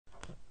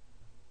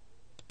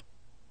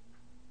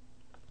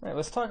Alright,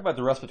 let's talk about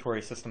the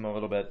respiratory system a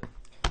little bit.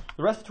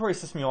 The respiratory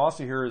system you'll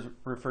also hear is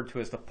referred to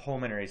as the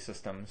pulmonary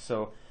system.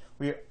 So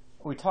we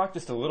talked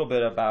just a little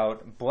bit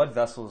about blood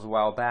vessels a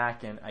while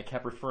back, and I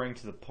kept referring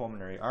to the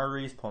pulmonary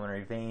arteries,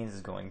 pulmonary veins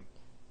as going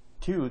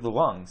to the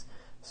lungs.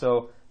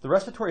 So the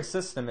respiratory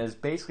system is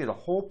basically the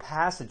whole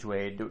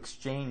passageway to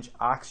exchange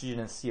oxygen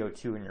and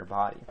CO2 in your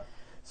body.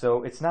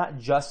 So it's not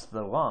just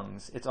the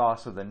lungs, it's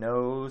also the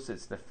nose,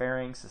 it's the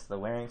pharynx, it's the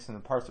larynx, and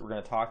the parts that we're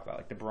going to talk about,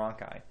 like the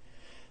bronchi.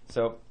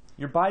 So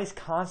your body's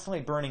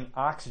constantly burning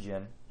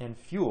oxygen and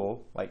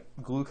fuel, like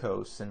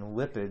glucose and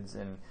lipids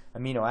and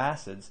amino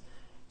acids,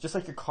 just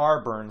like your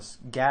car burns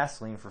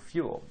gasoline for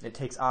fuel. It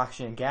takes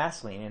oxygen and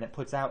gasoline and it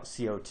puts out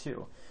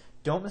CO2.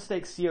 Don't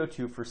mistake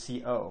CO2 for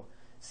CO.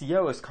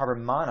 CO is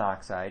carbon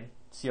monoxide,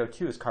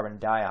 CO2 is carbon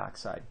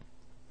dioxide.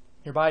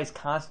 Your body's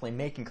constantly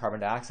making carbon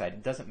dioxide.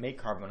 It doesn't make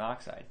carbon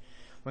monoxide.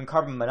 When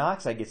carbon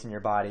monoxide gets in your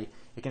body,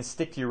 it can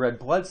stick to your red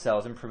blood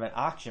cells and prevent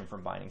oxygen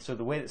from binding. So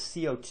the way that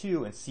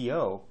CO2 and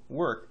CO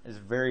work is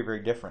very,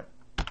 very different.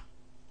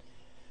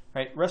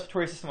 Right?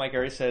 Respiratory system, like I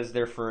already said, is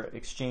there for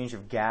exchange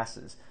of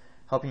gases,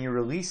 helping you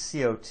release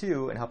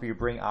CO2 and helping you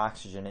bring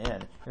oxygen in.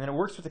 And then it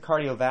works with the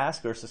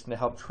cardiovascular system to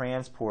help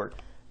transport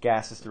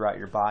gases throughout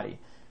your body.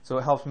 So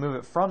it helps move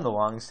it from the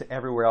lungs to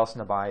everywhere else in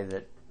the body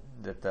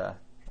that the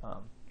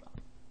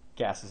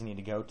gases need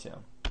to go to.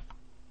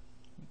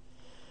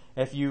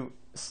 If you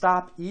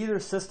stop either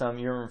system,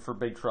 you're in for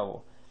big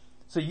trouble.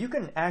 So you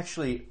can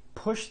actually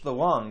push the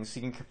lungs,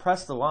 you can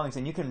compress the lungs,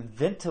 and you can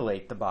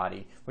ventilate the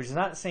body, which is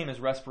not the same as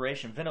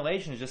respiration.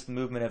 Ventilation is just the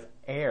movement of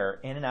air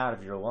in and out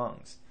of your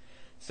lungs.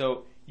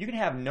 So you can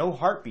have no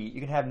heartbeat, you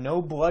can have no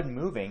blood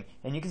moving,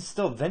 and you can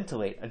still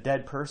ventilate a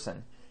dead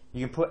person.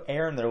 You can put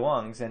air in their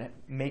lungs and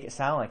make it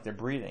sound like they're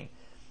breathing.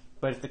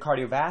 But if the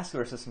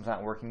cardiovascular system's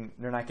not working,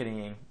 they're not getting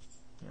any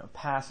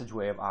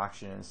passageway of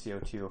oxygen and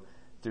CO2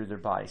 through their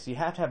body. So you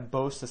have to have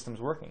both systems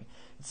working.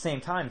 At the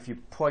same time, if you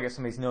plug up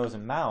somebody's nose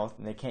and mouth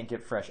and they can't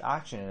get fresh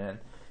oxygen in,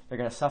 they're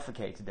going to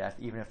suffocate to death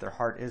even if their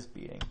heart is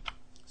beating.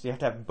 So you have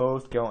to have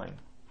both going.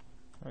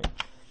 Right?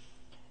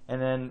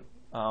 And then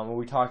when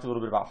we talked a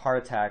little bit about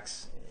heart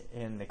attacks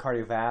in the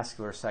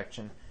cardiovascular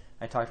section,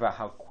 I talked about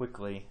how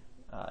quickly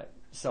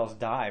cells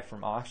die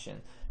from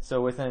oxygen. So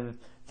within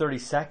 30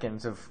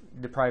 seconds of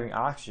depriving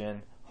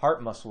oxygen,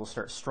 heart muscle will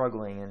start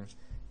struggling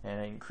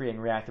and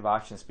creating reactive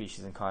oxygen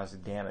species and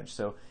causing damage.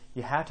 So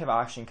you have to have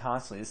oxygen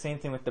constantly. The same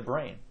thing with the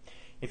brain.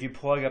 If you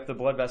plug up the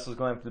blood vessels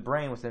going up to the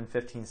brain within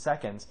 15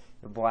 seconds,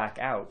 you'll black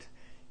out.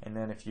 And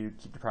then if you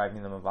keep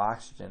depriving them of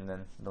oxygen,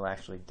 then they'll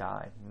actually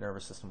die. The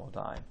nervous system will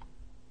die.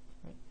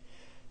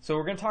 So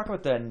we're going to talk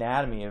about the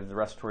anatomy of the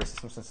respiratory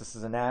system, since this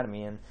is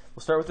anatomy, and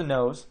we'll start with the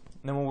nose,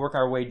 and then we'll work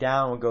our way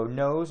down. We'll go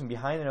nose, and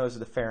behind the nose is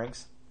the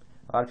pharynx.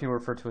 A lot of people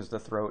refer to it as the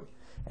throat.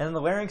 And then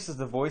the larynx is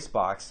the voice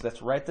box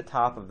that's right at the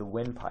top of the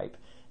windpipe,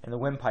 and the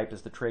windpipe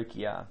is the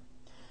trachea.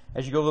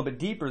 As you go a little bit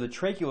deeper, the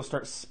trachea will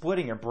start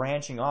splitting or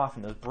branching off,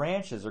 and those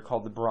branches are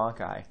called the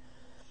bronchi.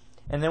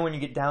 And then when you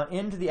get down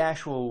into the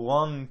actual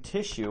lung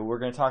tissue, we're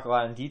going to talk a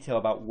lot in detail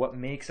about what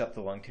makes up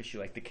the lung tissue,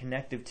 like the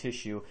connective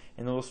tissue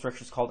and the little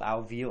structures called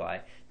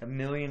alveoli, the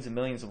millions and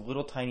millions of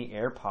little tiny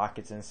air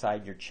pockets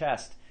inside your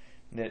chest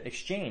that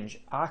exchange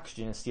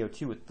oxygen and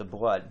CO2 with the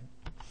blood.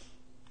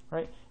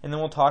 Right? And then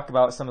we'll talk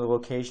about some of the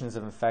locations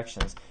of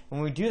infections.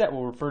 When we do that,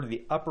 we'll refer to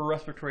the upper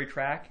respiratory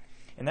tract,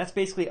 and that's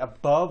basically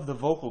above the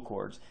vocal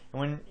cords. And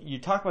when you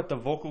talk about the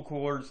vocal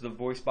cords, the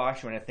voice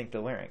box, you're going to think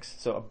the larynx,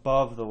 so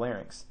above the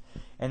larynx.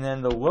 And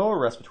then the lower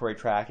respiratory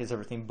tract is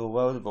everything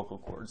below the vocal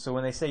cords. So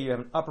when they say you have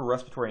an upper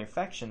respiratory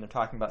infection, they're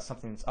talking about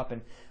something that's up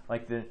in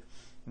like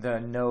the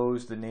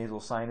nose, the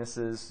nasal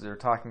sinuses. They're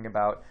talking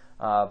about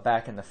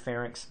back in the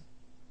pharynx,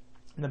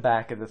 in the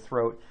back of the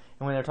throat.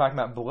 And when they're talking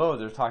about below,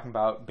 they're talking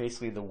about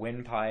basically the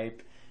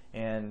windpipe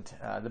and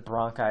the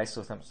bronchi,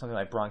 so something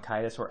like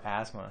bronchitis or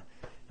asthma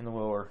in the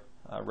lower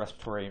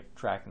respiratory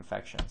tract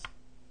infections.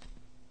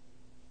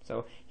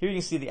 So here you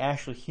can see the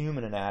actual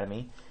human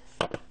anatomy.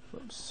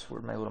 Oops,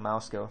 where'd my little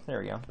mouse go? There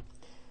we go.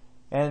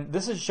 And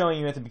this is showing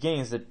you at the beginning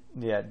is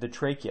the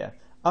trachea.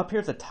 Up here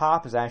at the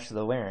top is actually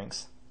the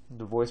larynx,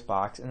 the voice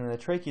box, and then the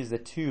trachea is the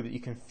tube that you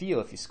can feel.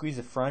 If you squeeze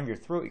the front of your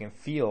throat, you can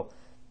feel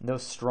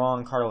those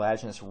strong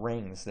cartilaginous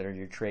rings that are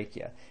your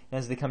trachea. And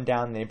as they come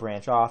down, they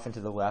branch off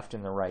into the left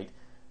and the right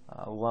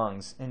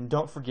lungs. And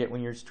don't forget,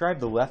 when you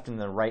describe the left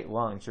and the right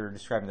lungs, you're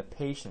describing the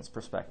patient's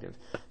perspective.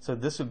 So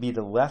this would be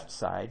the left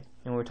side.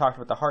 And when we talked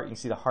about the heart, you can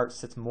see the heart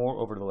sits more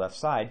over to the left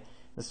side.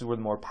 This is where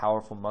the more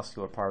powerful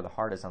muscular part of the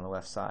heart is, on the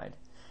left side.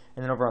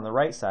 And then over on the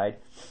right side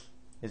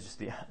is just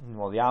the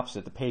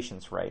opposite, the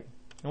patient's right.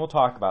 And we'll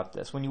talk about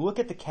this. When you look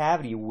at the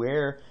cavity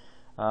where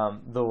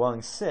the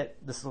lungs sit,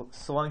 the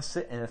lungs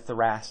sit in a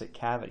thoracic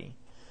cavity.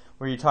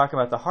 Where you talk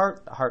about the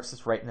heart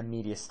sits right in the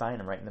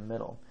mediastinum, right in the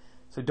middle.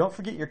 So don't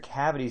forget your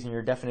cavities and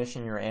your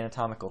definition, your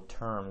anatomical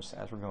terms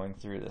as we're going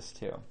through this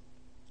too.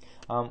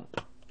 So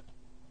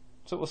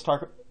let's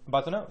talk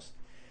about the nose.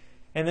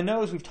 And the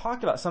nose, we've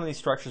talked about some of these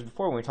structures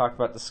before when we talked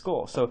about the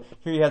skull. So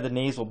here you have the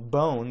nasal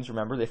bones,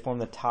 remember, they form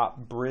the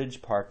top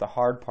bridge part, the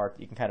hard part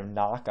that you can kind of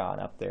knock on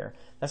up there.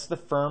 That's the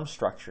firm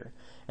structure.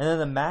 And then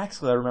the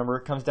maxilla, remember,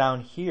 comes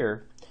down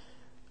here,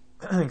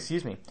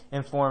 excuse me,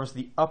 and forms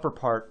the upper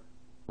part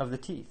of the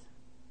teeth.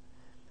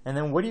 And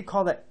then what do you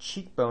call that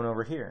cheekbone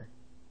over here?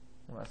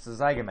 Well, that's the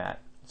zygomat.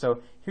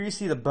 So here you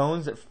see the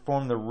bones that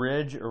form the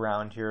ridge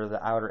around here,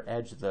 the outer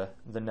edge of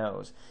the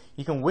nose.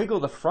 You can wiggle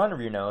the front of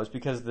your nose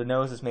because the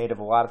nose is made of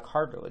a lot of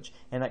cartilage.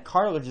 And that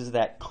cartilage is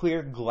that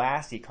clear,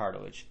 glassy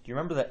cartilage. Do you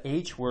remember the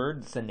H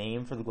word that's the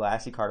name for the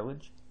glassy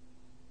cartilage?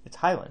 It's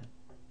hyaline.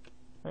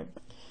 Right?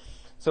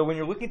 So when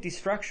you're looking at these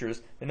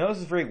structures, the nose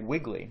is very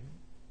wiggly.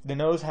 The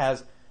nose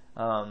has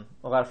a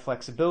lot of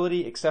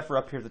flexibility, except for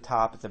up here at the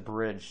top, it's a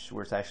bridge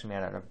where it's actually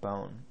made out of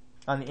bone.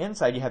 On the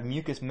inside, you have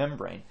mucous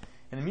membrane.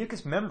 And the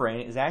mucous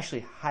membrane is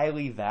actually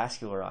highly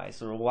vascularized.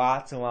 There are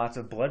lots and lots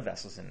of blood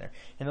vessels in there.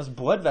 And those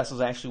blood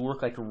vessels actually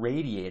work like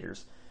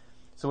radiators.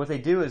 So what they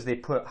do is they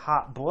put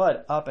hot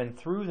blood up and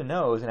through the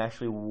nose and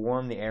actually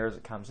warm the air as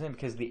it comes in,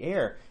 because the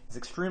air is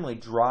extremely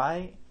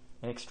dry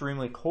and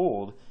extremely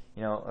cold,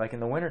 you know, like in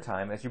the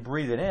wintertime. As you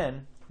breathe it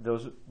in,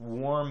 those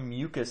warm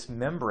mucous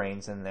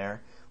membranes in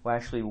there will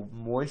actually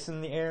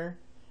moisten the air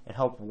and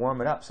help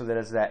warm it up, so that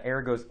as that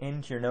air goes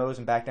into your nose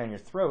and back down your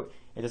throat,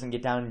 it doesn't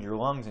get down into your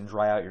lungs and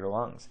dry out your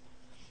lungs.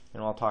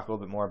 And I'll talk a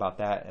little bit more about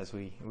that as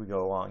we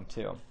go along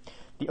too.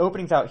 The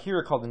openings out here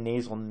are called the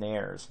nasal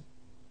nares,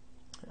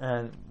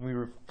 and we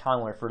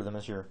commonly refer to them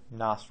as your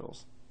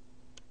nostrils.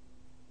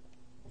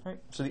 Right?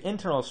 So the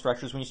internal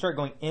structures, when you start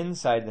going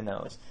inside the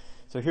nose.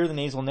 So here are the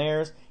nasal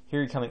nares,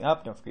 here you're coming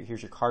up, don't forget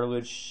here's your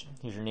cartilage,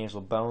 here's your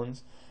nasal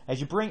bones. As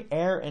you bring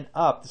air in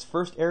up, this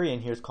first area in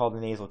here is called the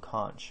nasal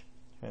conch.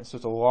 Okay? So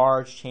it's a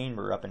large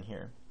chamber up in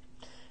here.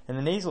 And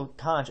the nasal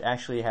conch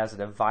actually has a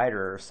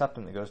divider or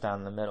septum that goes down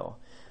in the middle.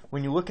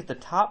 When you look at the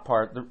top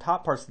part's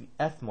the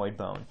ethmoid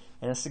bone.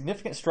 And a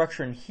significant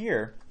structure in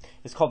here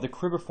is called the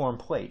cribriform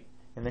plate.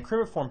 And the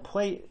cribriform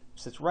plate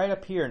sits right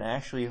up here and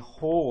actually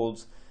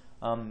holds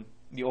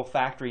the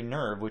olfactory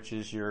nerve, which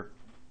is your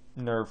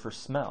nerve for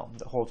smell,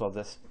 that holds all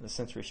the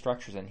sensory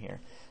structures in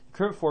here. The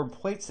cribriform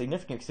plate is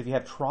significant because if you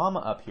have trauma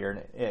up here and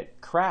it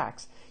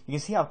cracks, you can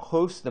see how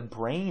close the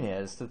brain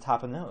is to the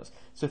top of the nose.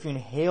 So if you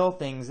inhale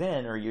things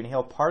in, or you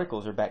inhale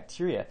particles or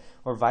bacteria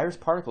or virus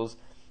particles,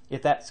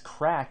 if that's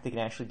cracked, they can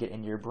actually get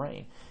into your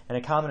brain. And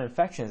a common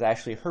infection is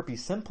actually a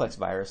herpes simplex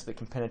virus that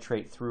can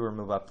penetrate through or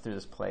move up through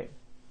this plate.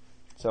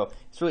 So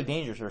it's really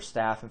dangerous. There are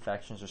staph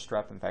infections or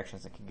strep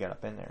infections that can get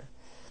up in there.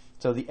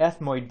 So the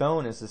ethmoid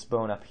bone is this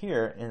bone up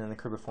here, and then the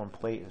cribriform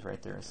plate is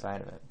right there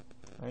inside of it.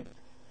 Right?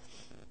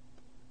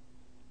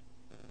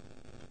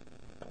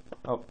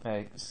 Oh,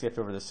 I skipped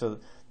over this. So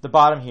the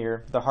bottom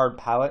here, the hard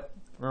palate.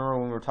 Remember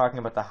when we were talking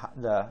about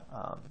the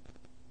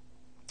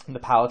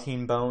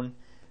palatine bone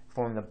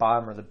forming the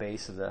bottom or the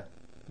base of the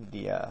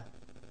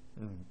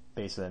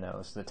base of the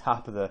nose, the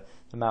top of the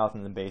mouth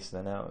and the base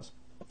of the nose.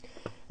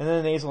 And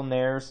then the nasal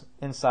nares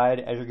inside.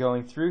 As you're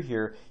going through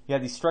here, you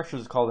have these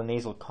structures called the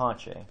nasal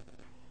conchae.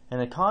 And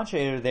the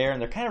conchae are there,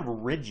 and they're kind of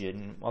rigid,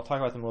 and I'll talk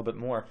about them a little bit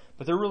more,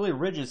 but they're really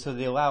rigid so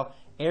they allow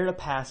air to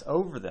pass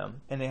over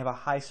them, and they have a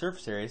high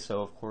surface area,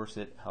 so of course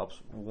it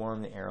helps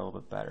warm the air a little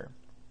bit better.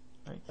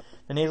 Right?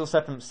 The nasal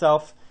septum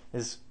itself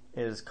is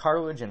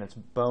cartilage and it's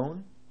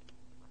bone.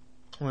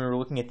 When we were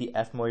looking at the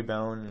ethmoid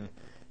bone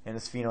and the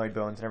sphenoid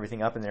bones and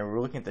everything up in there, we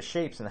were looking at the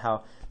shapes and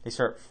how they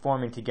start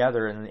forming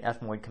together, and then the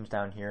ethmoid comes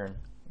down here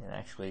and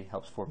actually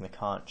helps form the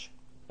conch.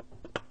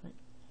 Right?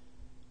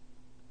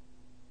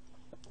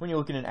 When you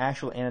look at an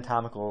actual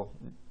anatomical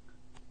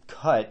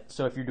cut,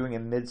 so if you're doing a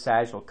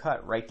mid-sagittal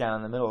cut right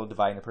down the middle,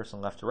 dividing the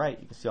person left to right,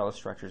 you can see all the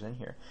structures in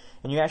here.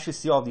 And you actually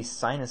see all these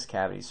sinus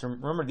cavities. So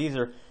remember, these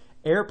are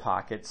air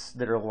pockets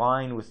that are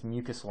lined with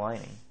mucus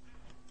lining.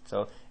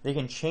 So they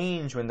can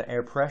change when the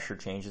air pressure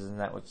changes, and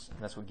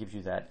that's what gives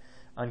you that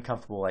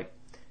uncomfortable, like,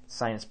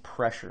 sinus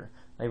pressure.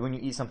 Like when you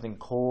eat something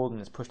cold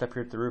and it's pushed up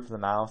here at the roof of the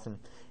mouth and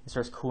it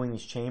starts cooling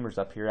these chambers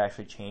up here, it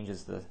actually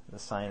changes the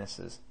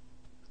sinuses.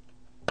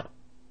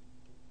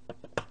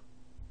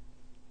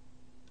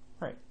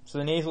 Right. So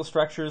the nasal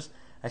structures,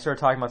 I started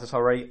talking about this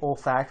already.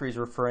 Olfactory is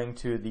referring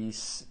to the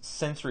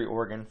sensory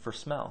organ for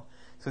smell.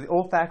 So the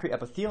olfactory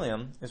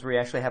epithelium is where you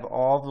actually have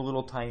all the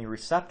little tiny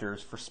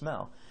receptors for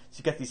smell. So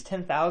you've got these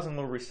 10,000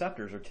 little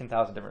receptors, or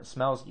 10,000 different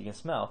smells that you can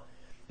smell,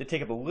 that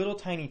take up a little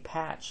tiny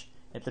patch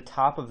at the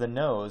top of the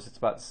nose. It's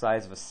about the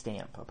size of a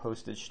stamp, a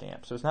postage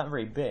stamp. So it's not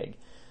very big,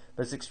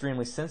 but it's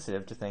extremely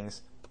sensitive to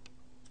things.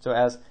 So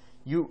as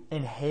you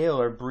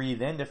inhale or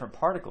breathe in different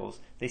particles,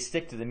 they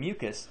stick to the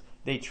mucus.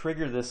 They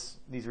trigger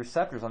these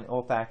receptors on the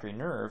olfactory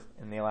nerve,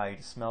 and they allow you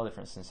to smell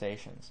different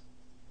sensations.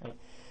 Right?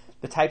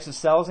 The types of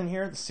cells in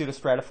here, the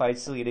pseudostratified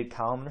ciliated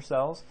columnar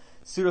cells.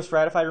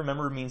 Pseudostratified,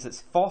 remember, means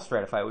it's false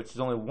stratified, which is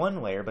only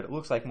one layer, but it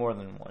looks like more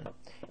than one.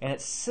 And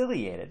it's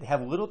ciliated. They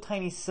have little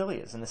tiny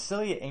cilias, and the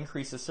cilia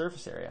increase the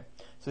surface area.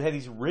 So they have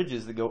these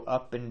ridges that go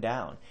up and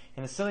down.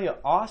 And the cilia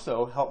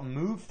also help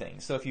move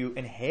things. So if you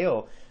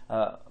inhale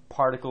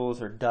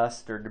particles or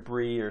dust or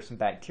debris or some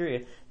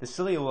bacteria, the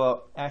cilia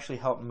will actually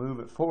help move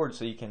it forward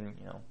so you can,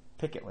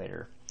 pick it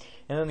later.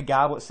 And then the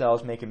goblet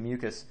cells make a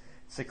mucus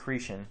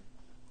secretion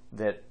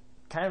that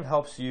kind of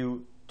helps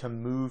you to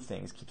move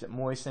things, keeps it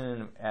moistened,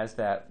 and as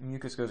that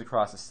mucus goes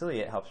across the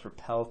cilia, it helps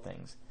repel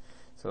things.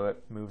 So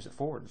it moves it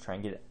forward to try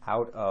and get it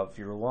out of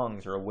your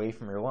lungs or away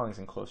from your lungs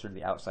and closer to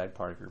the outside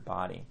part of your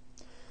body.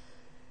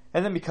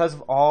 And then because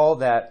of all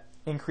that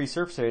increased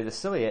surface area of the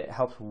cilia, it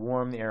helps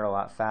warm the air a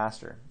lot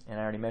faster. And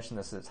I already mentioned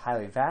this, it's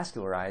highly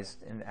vascularized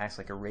and acts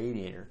like a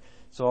radiator.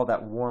 So all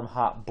that warm,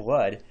 hot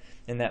blood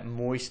and that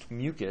moist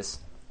mucus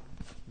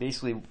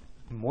basically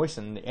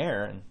moisten the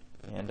air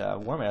and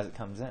warm it as it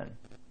comes in.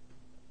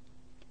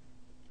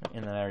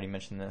 And then I already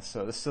mentioned this.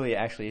 So the cilia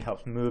actually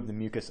helps move the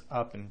mucus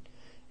up and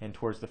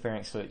towards the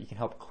pharynx so that you can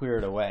help clear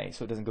it away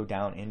so it doesn't go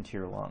down into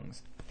your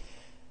lungs.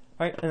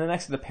 All right, and the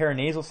next are the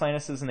paranasal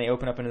sinuses, and they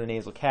open up into the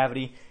nasal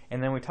cavity.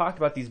 And then we talked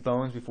about these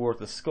bones before with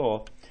the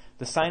skull.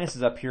 The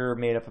sinuses up here are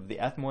made up of the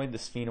ethmoid, the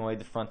sphenoid,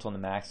 the frontal, and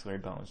the maxillary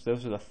bones.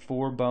 Those are the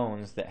 4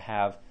 bones that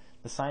have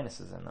the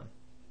sinuses in them.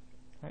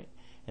 Right?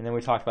 And then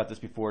we talked about this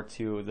before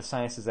too. The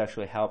sinuses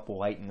actually help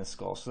lighten the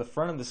skull. So the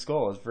front of the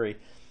skull is very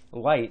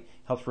light,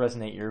 helps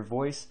resonate your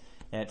voice,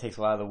 and it takes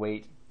a lot of the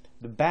weight.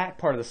 The back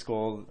part of the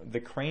skull, the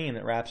cranium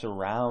that wraps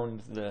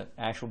around the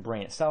actual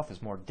brain itself,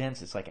 is more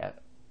dense. It's like a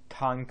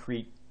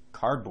concrete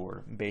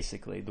cardboard,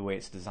 basically, the way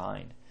it's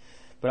designed.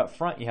 But up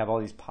front, you have all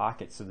these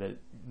pockets so that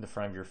the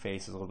front of your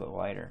face is a little bit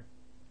lighter.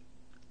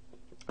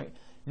 Right.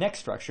 Next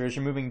structure is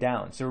you're moving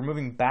down. So we're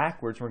moving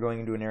backwards, and we're going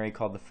into an area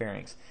called the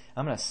pharynx.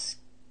 I'm going to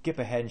skip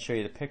ahead and show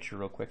you the picture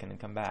real quick and then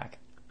come back.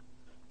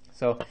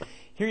 So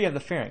here you have the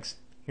pharynx.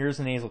 Here's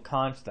the nasal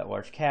conch, that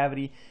large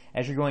cavity.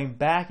 As you're going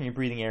back and you're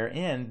breathing air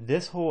in,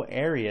 this whole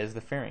area is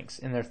the pharynx,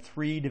 and there are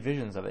 3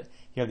 divisions of it.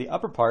 You have the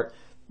upper part,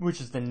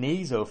 which is the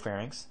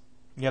nasopharynx.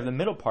 You have the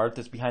middle part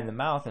that's behind the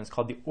mouth, and it's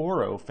called the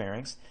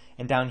oropharynx.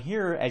 And down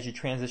here, as you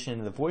transition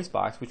into the voice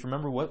box, which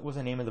remember what was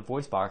the name of the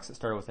voice box that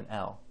started with an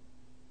L?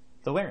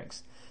 The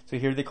larynx. So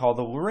here they call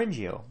the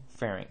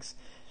laryngopharynx.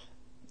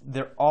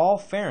 They're all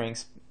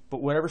pharynx,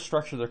 but whatever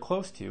structure they're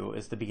close to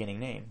is the beginning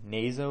name.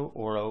 Naso,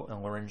 oro,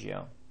 and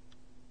laryngeo.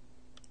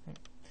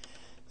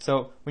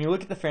 So when you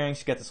look at the pharynx,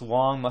 you get this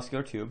long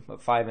muscular tube,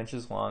 about 5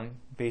 inches long.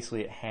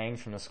 Basically, it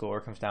hangs from the skull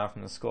or comes down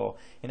from the skull.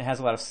 And it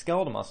has a lot of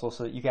skeletal muscle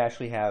so that you can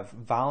actually have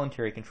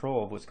voluntary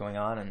control of what's going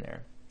on in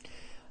there.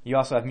 You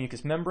also have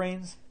mucous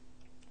membranes,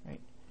 right?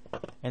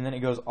 And then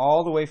it goes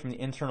all the way from the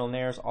internal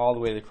nares all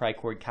the way to the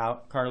cricoid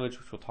cartilage,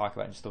 which we'll talk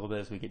about in just a little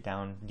bit as we get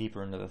down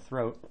deeper into the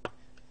throat.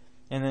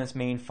 And then its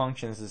main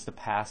functions is to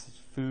pass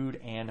food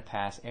and to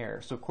pass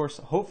air. So of course,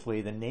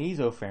 hopefully, the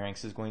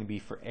nasopharynx is going to be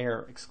for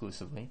air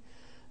exclusively.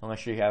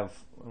 Unless you have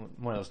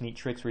one of those neat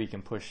tricks where you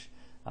can push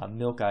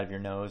milk out of your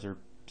nose or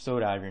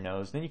soda out of your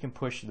nose, then you can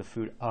push the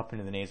food up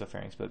into the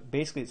nasopharynx. But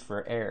basically, it's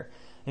for air.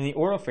 And the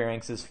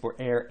oropharynx is for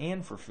air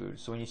and for food.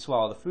 So when you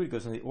swallow the food, it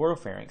goes into the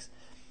oropharynx.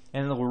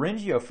 And the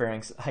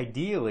laryngopharynx,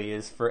 ideally,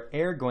 is for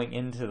air going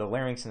into the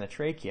larynx and the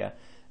trachea,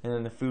 and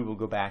then the food will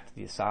go back to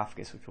the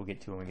esophagus, which we'll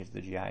get to when we get to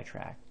the GI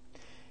tract.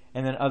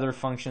 And then other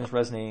functions,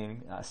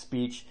 resonating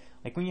speech,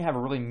 like when you have a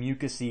really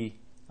mucousy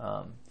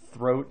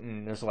throat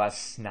and there's a lot of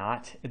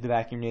snot at the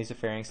back of your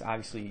nasopharynx,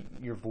 obviously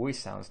your voice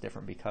sounds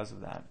different because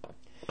of that.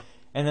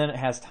 And then it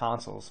has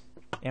tonsils.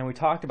 And we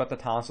talked about the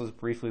tonsils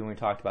briefly when we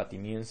talked about the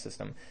immune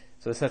system.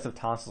 So the sets of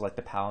tonsils like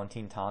the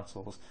palatine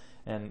tonsils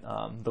and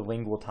the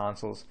lingual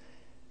tonsils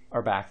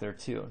are back there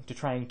too, to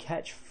try and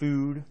catch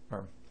bacteria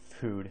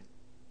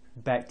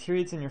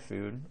that's in your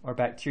food or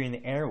bacteria in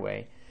the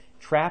airway,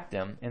 trap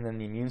them, and then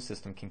the immune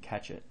system can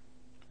catch it.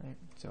 Right?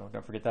 So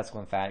don't forget that's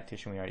lymphatic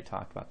tissue. We already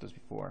talked about those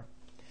before.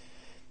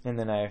 And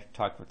then I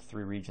talked about the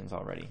 3 regions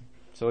already.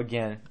 So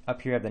again,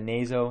 up here you have the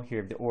naso, here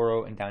you have the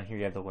oro, and down here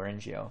you have the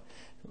laryngeo.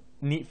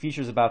 Neat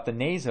features about the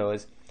naso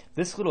is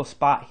this little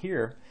spot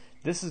here,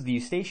 this is the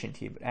eustachian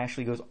tube. It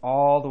actually goes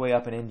all the way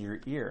up and into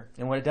your ear.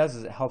 And what it does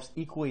is it helps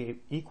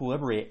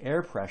equilibrate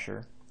air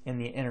pressure in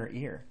the inner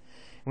ear.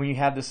 When you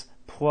have this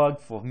plug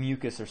full of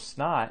mucus or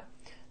snot,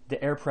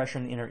 the air pressure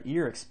in the inner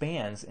ear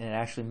expands and it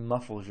actually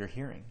muffles your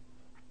hearing.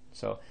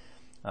 So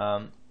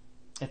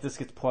if this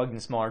gets plugged in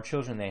smaller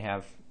children, they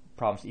have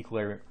problems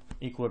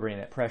equilibrating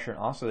that pressure, and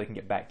also they can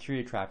get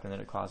bacteria trapped in it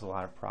that cause a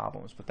lot of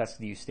problems. But that's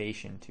the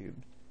eustachian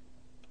tube.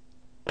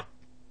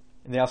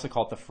 And they also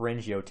call it the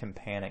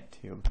pharyngeotympanic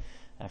tube.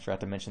 I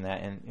forgot to mention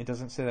that, and it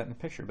doesn't say that in the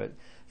picture, but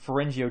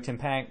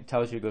pharyngeotympanic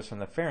tells you it goes from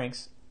the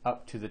pharynx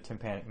up to the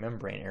tympanic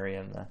membrane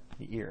area in the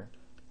ear.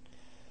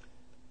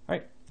 All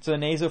right, so the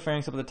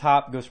nasopharynx up at the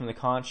top goes from the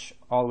conch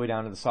all the way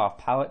down to the soft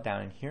palate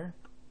down in here.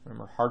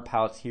 Remember, hard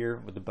palate's here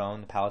with the bone,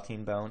 the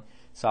palatine bone.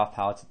 Soft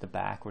palate's at the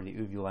back where the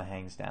uvula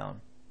hangs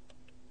down.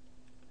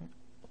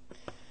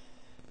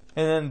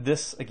 And then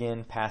this,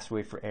 again,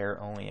 pathway for air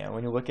only. And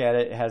when you look at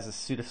it, it has a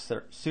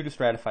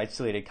pseudostratified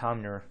ciliated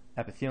columnar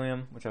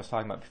epithelium, which I was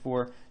talking about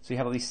before. So you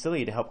have all these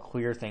cilia to help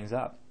clear things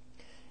up.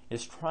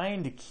 is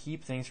trying to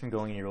keep things from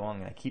going in your lung.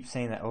 And I keep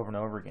saying that over and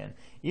over again.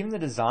 Even the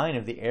design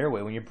of the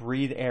airway, when you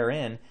breathe air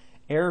in,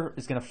 air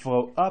is going to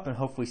flow up and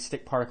hopefully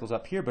stick particles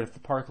up here, but if the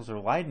particles are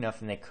light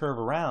enough and they curve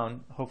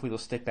around, hopefully they'll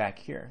stick back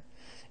here.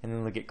 And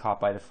then they'll get caught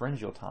by the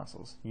pharyngeal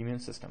tonsils, the immune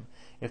system.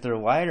 If they're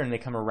lighter and they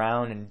come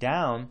around and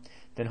down,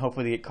 then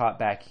hopefully they get caught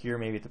back here,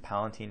 maybe at the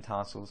palatine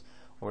tonsils,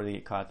 or they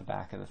get caught at the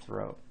back of the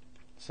throat.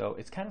 So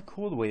it's kind of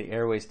cool the way the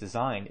airway is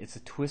designed. It's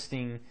a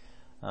twisting,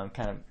 kind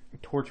of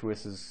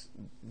tortuous is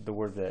the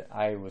word that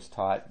I was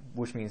taught,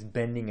 which means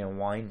bending and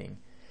winding.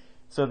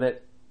 So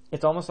that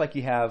it's almost like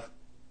you have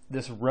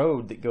this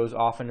road that goes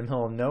off in the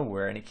middle of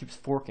nowhere and it keeps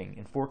forking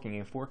and forking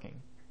and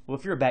forking. Well,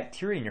 if you're a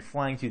bacteria and you're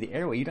flying through the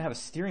airway, you don't have a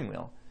steering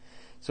wheel.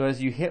 So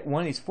as you hit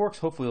one of these forks,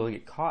 hopefully it'll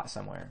get caught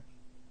somewhere.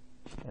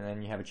 And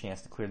then you have a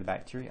chance to clear the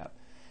bacteria up.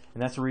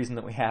 And that's the reason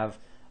that we have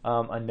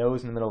a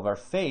nose in the middle of our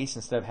face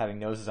instead of having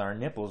noses on our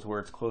nipples where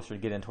it's closer to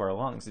get into our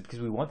lungs. It's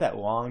because we want that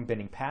long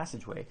bending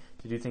passageway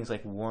to do things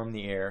like warm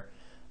the air,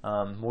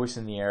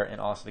 moisten the air, and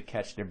also to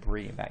catch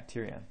debris and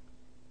bacteria.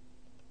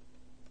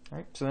 All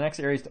right, so the next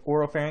area is the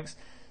oropharynx.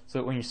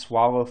 So when you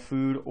swallow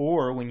food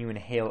or when you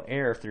inhale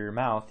air through your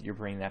mouth, you're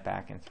bringing that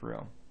back and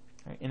through.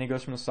 Right? And it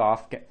goes from the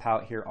soft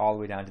palate here all the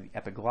way down to the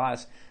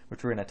epiglottis,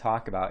 which we're going to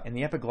talk about. And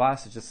the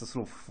epiglottis is just this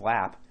little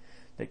flap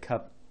that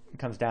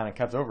comes down and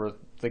comes over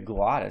the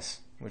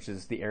glottis, which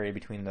is the area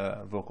between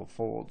the vocal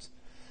folds.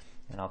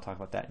 And I'll talk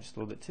about that in just a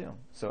little bit too.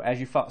 So as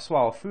you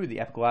swallow food,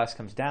 the epiglottis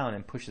comes down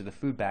and pushes the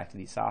food back to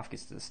the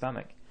esophagus, to the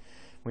stomach.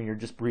 When you're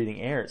just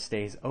breathing air, it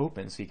stays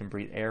open so you can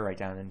breathe air right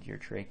down into your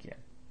trachea.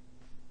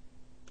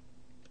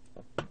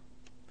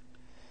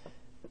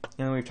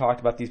 And then we've talked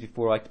about these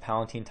before, like the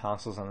palatine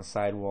tonsils on the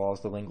side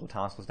walls, the lingual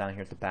tonsils down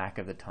here at the back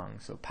of the tongue.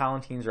 So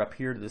palatines are up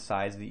here to the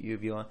sides of the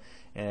uvula,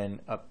 and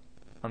up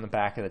on the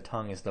back of the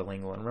tongue is the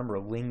lingual. And remember,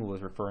 lingual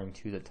is referring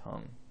to the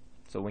tongue.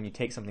 So when you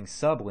take something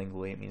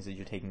sublingually, it means that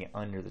you're taking it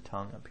under the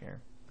tongue up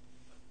here.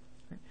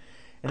 And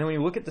then when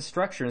you look at the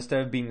structure,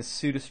 instead of being the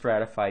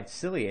pseudostratified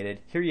ciliated,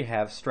 here you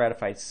have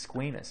stratified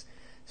squamous.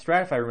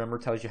 Stratified, remember,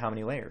 tells you how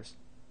many layers.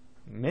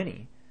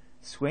 Many.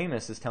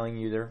 Squamous is telling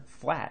you they're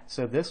flat.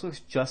 So this looks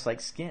just like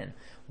skin.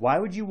 Why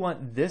would you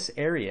want this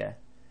area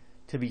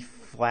to be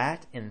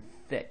flat and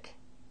thick?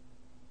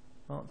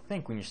 Well,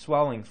 think, when you're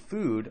swallowing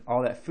food,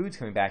 all that food's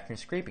coming back here and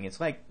scraping. It's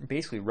like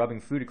basically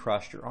rubbing food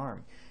across your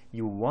arm.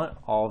 You want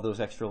all those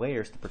extra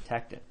layers to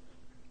protect it.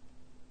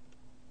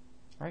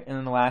 All right, and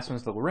then the last one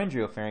is the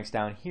laryngopharynx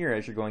down here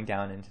as you're going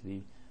down into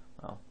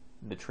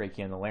the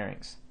trachea and the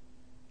larynx.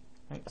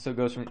 All right, so it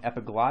goes from the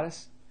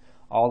epiglottis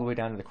all the way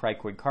down to the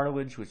cricoid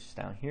cartilage, which is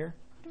down here.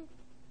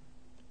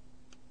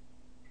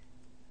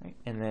 Right,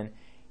 and then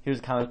here's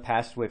a common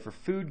passageway for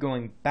food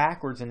going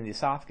backwards into the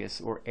esophagus,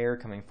 or air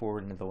coming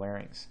forward into the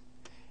larynx.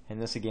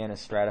 And this again is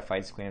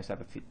stratified squamous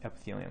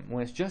epithelium.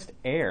 When it's just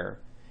air,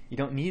 you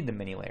don't need the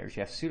many layers.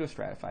 You have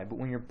pseudostratified. But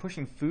when you're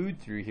pushing food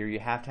through here, you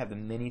have to have the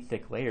many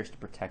thick layers to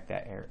protect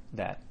that air,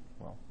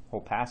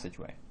 whole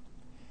passageway.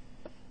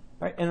 All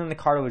right, and then the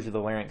cartilage of the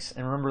larynx.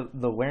 And remember,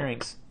 the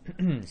larynx,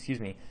 excuse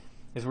me,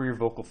 is where your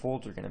vocal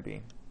folds are going to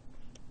be.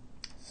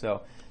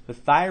 So the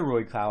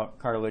thyroid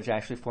cartilage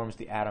actually forms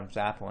the Adam's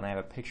apple, and I have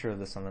a picture of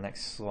this on the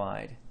next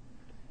slide.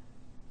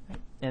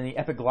 And the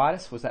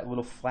epiglottis was that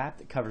little flap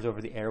that covers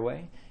over the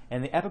airway.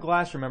 And the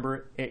epiglottis,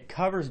 remember, it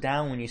covers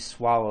down when you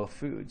swallow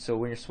food. So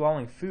when you're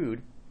swallowing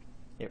food,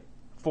 it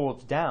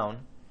folds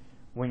down.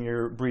 When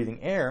you're breathing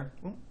air,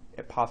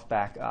 it pops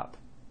back up.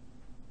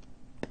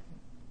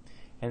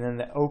 And then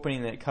the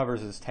opening that it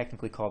covers is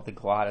technically called the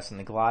glottis, and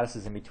the glottis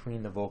is in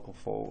between the vocal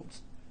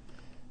folds.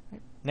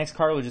 Next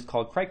cartilage is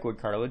called cricoid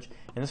cartilage,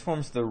 and this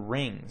forms the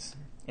rings.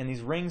 And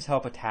these rings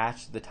help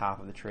attach to the top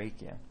of the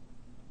trachea.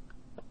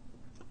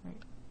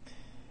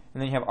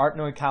 And then you have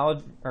arytenoid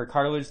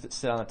cartilage that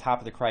sit on the top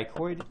of the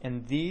cricoid,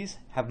 and these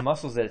have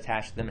muscles that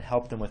attach to them and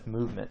help them with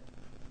movement.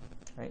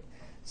 Right?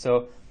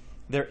 So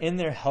they're in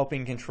there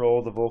helping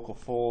control the vocal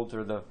folds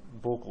or the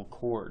vocal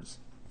cords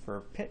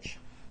for pitch.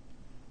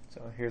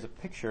 So here's a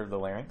picture of the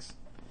larynx.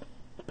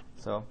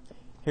 So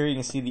here you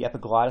can see the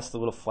epiglottis, the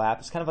little flap.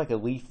 It's kind of like a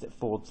leaf that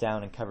folds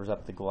down and covers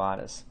up the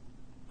glottis.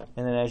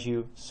 And then as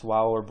you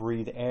swallow or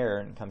breathe air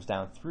and it comes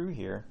down through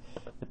here,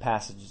 the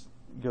passage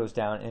goes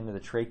down into the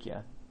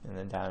trachea, and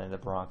then down into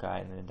the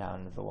bronchi, and then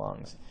down into the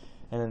lungs.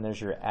 And then there's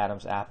your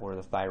Adam's apple, or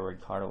the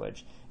thyroid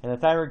cartilage. And the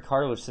thyroid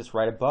cartilage sits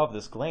right above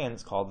this gland.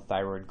 It's called the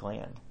thyroid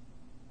gland.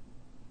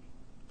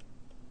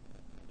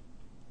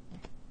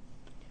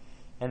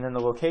 And then the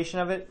location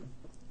of it,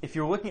 if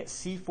you're looking at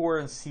C4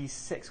 and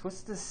C6,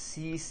 what's the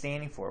C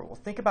standing for? Well,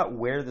 think about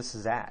where this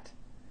is at.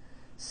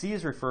 C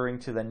is referring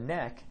to the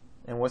neck,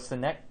 and what's the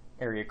neck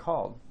area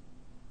called?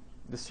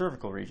 The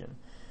cervical region.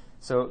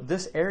 So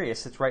this area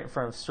sits right in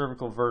front of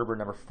cervical vertebra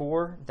number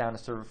 4 down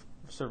to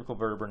cervical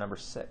vertebra number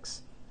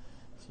 6.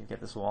 So you get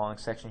this long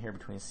section here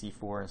between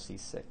C4 and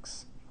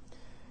C6.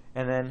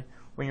 And then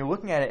when you're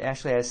looking at it, it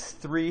actually has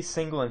 3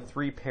 single and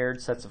 3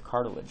 paired sets of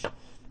cartilage.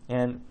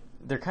 And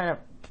they're kind of,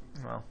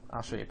 well,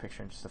 I'll show you a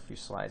picture in just a few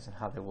slides and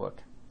how they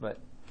look. But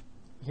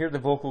here are the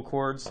vocal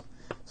cords.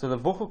 So the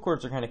vocal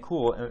cords are kind of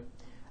cool. And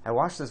I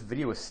watched this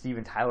video with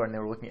Steven Tyler, and they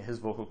were looking at his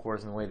vocal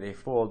cords and the way they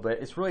fold, but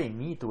it's really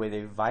neat the way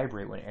they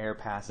vibrate when air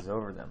passes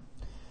over them.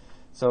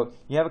 So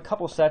you have a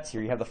couple sets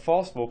here. You have the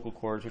false vocal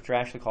cords, which are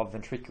actually called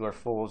ventricular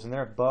folds, and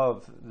they're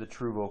above the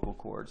true vocal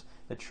cords.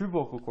 The true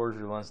vocal cords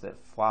are the ones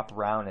that flop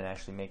around and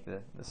actually make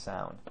the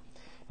sound.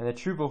 And the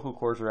true vocal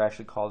cords are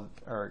actually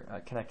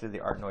connected to the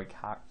arytenoid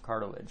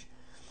cartilage,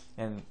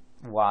 and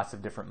lots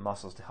of different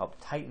muscles to help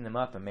tighten them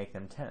up and make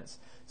them tense.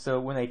 So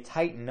when they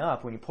tighten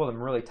up, when you pull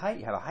them really tight,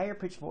 you have a higher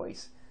pitched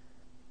voice.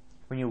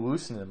 When you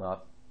loosen them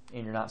up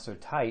and you're not so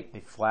tight, they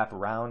flap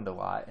around a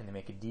lot and they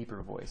make a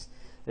deeper voice.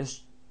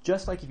 It's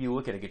just like if you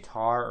look at a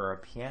guitar or a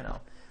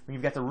piano. When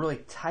you've got the really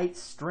tight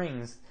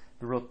strings,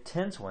 the real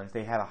tense ones,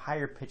 they have a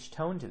higher pitched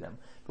tone to them.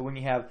 But when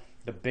you have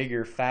the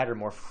bigger, fatter,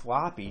 more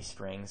floppy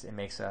strings, it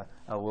makes a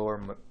lower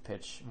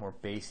pitch, more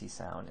bassy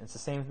sound. It's the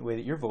same way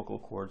that your vocal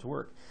cords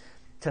work.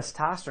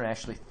 Testosterone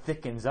actually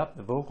thickens up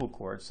the vocal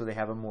cords so they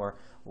have a more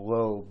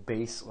low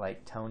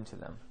bass-like tone to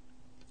them.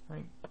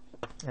 Right?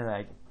 And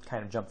I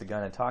kind of jumped the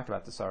gun and talked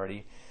about this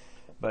already,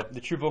 but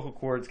the true vocal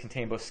cords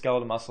contain both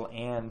skeletal muscle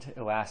and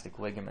elastic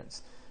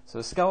ligaments. So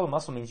the skeletal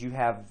muscle means you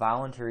have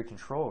voluntary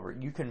control over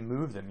it. You can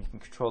move them. You can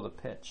control the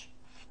pitch.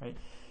 Right?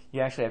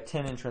 You actually have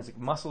 10 intrinsic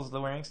muscles of the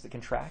larynx that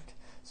contract,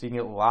 so you can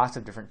get lots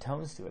of different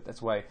tones to it.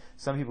 That's why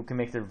some people can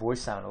make their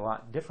voice sound a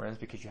lot different, is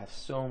because you have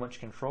so much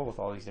control with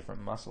all these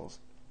different muscles.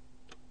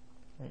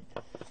 Right?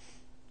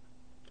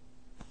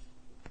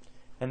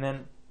 And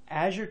then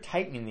as you're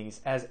tightening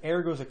these, as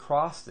air goes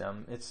across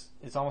them,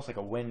 it's almost like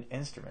a wind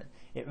instrument.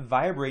 It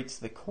vibrates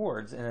the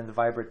cords, and then to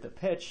vibrate the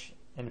pitch,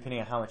 and depending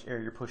on how much air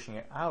you're pushing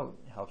it out,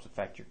 it helps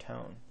affect your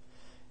tone.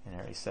 And I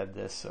already said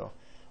this, so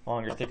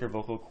longer, thicker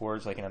vocal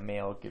cords, like in a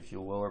male, gives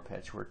you a lower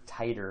pitch, where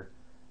tighter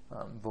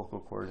vocal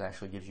cords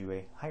actually gives you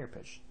a higher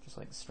pitch, just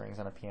like the strings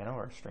on a piano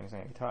or strings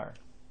on a guitar.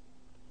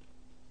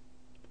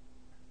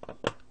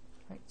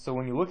 Right. So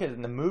when you look at it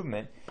in the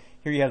movement,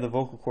 here you have the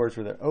vocal cords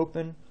where they're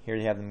open, here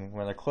you have them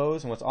when they're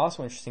closed, and what's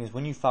also interesting is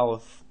when you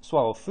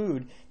swallow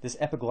food, this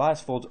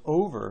epiglottis folds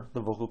over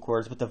the vocal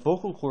cords, but the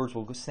vocal cords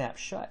will snap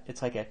shut.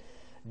 It's like a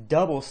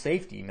double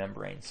safety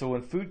membrane. So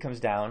when food comes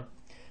down,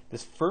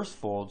 this first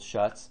fold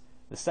shuts,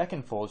 the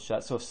second fold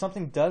shuts, so if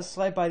something does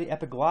slide by the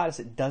epiglottis,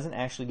 it doesn't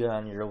actually go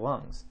down your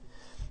lungs.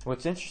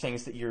 What's interesting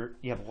is that you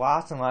have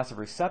lots and lots of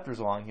receptors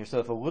along here, so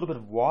if a little bit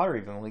of water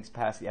even leaks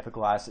past the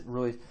epiglottis, it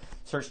really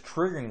starts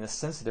triggering this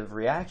sensitive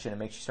reaction and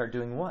makes you start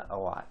doing what? A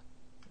lot.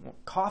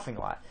 Coughing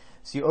a lot.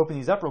 So you open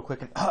these up real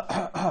quick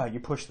and you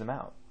push them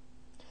out.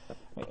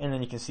 And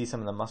then you can see some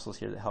of the muscles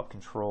here that help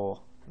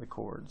control the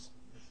cords.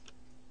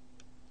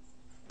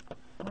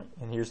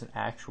 And here's an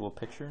actual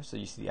picture. So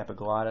you see the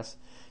epiglottis.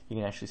 You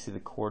can actually see the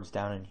cords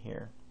down in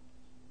here.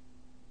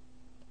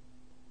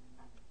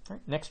 Right.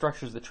 Next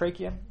structure is the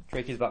trachea.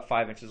 Trachea is about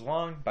 5 inches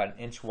long, about 1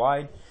 inch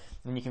wide.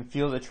 And you can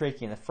feel the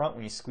trachea in the front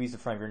when you squeeze the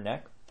front of your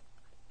neck.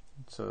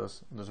 So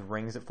those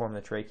rings that form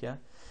the trachea.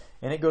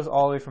 And it goes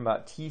all the way from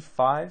about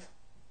T5,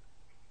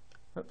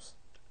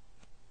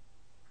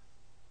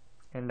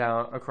 and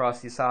down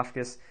across the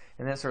esophagus,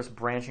 and then it starts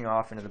branching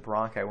off into the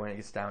bronchi when it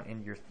gets down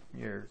into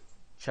your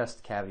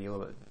chest cavity a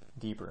little bit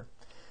deeper.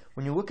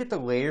 When you look at the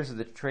layers of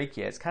the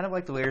trachea, it's kind of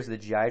like the layers of the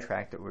GI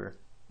tract that we're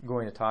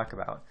going to talk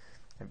about.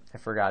 I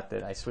forgot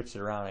that I switched it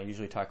around. I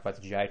usually talk about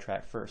the GI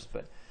tract first.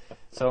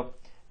 So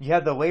you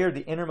have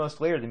the innermost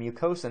layer, the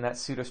mucosa, and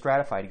that's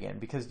pseudostratified again.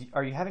 Because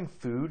are you having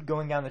food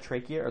going down the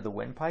trachea or the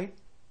windpipe?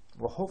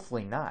 Well,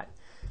 hopefully not.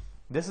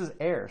 This is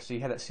air, so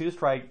you have that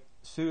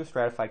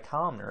pseudostratified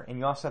columnar, and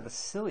you also have the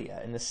cilia.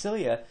 And the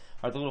cilia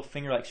are the little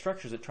finger-like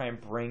structures that try and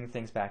bring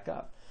things back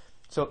up.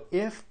 So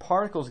if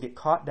particles get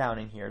caught down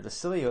in here, the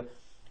cilia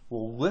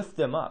will lift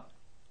them up.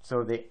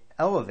 So they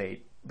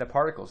elevate the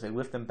particles. They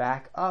lift them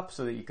back up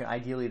so that you can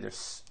ideally either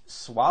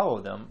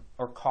swallow them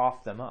or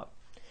cough them up.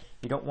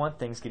 You don't want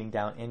things getting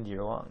down into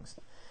your lungs.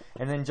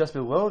 And then just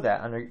below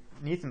that,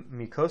 underneath the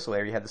mucosal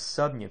layer, you have the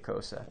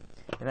submucosa.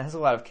 And that has a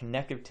lot of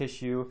connective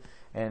tissue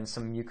and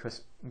some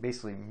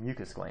basically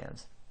mucus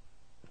glands.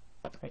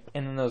 Right?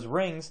 And in those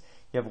rings,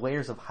 you have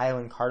layers of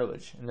hyaline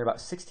cartilage. And there are about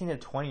 16 to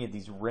 20 of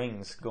these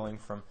rings going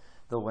from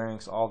the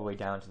larynx all the way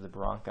down to the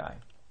bronchi.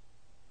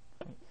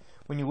 Right?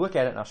 When you look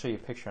at it, and I'll show you a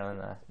picture on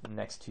the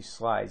next 2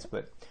 slides,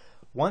 but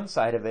one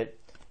side of it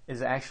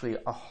is actually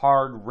a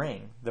hard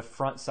ring. The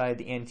front side,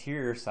 the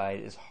anterior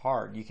side, is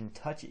hard. You can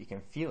touch it, you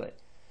can feel it.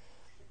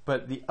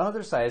 But the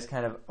other side is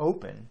kind of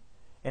open,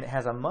 and it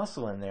has a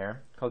muscle in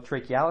there called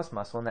trachealis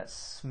muscle, and that's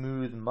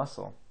smooth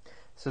muscle.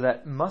 So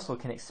that muscle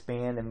can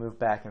expand and move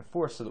back and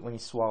forth so that when you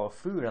swallow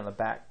food on the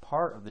back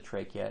part of the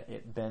trachea,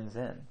 it bends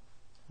in.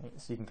 Right?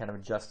 So you can kind of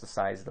adjust the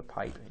size of the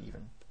pipe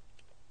even.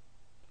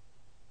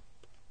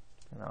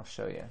 And I'll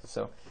show you.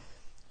 So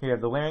here you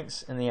have the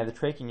larynx, and then you have the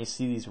trachea, and you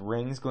see these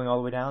rings going all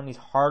the way down, these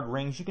hard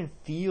rings. You can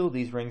feel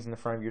these rings in the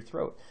front of your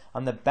throat.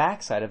 On the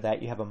back side of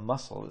that, you have a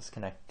muscle that's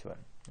connected to it.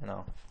 And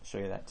I'll show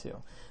you that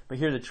too. But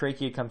here the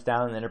trachea comes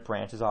down and then it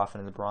branches off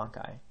into the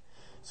bronchi.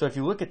 So if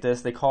you look at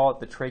this, they call it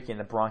the trachea and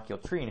the bronchial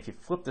tree. And if you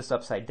flip this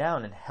upside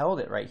down and held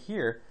it right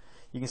here,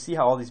 you can see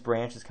how all these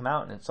branches come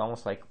out, and it's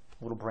almost like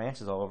little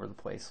branches all over the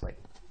place, like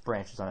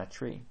branches on a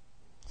tree.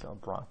 So a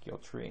bronchial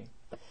tree.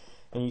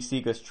 And you see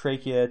it goes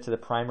trachea to the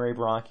primary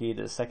bronchi,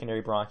 to the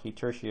secondary bronchi,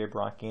 tertiary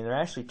bronchi, and there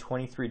are actually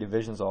 23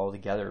 divisions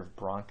altogether of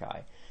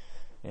bronchi.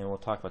 And we'll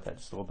talk about that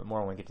just a little bit more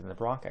when we get to the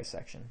bronchi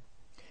section.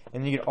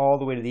 And then you get all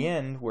the way to the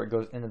end where it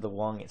goes into the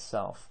lung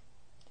itself.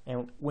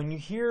 And when you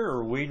hear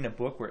or read in a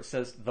book where it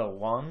says the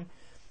lung,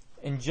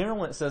 in general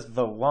when it says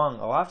the lung,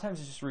 a lot of times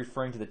it's just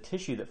referring to the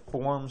tissue that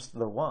forms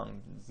the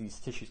lung. These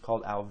tissues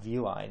called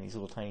alveoli, and these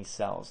little tiny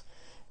cells.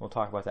 We'll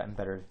talk about that in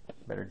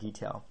better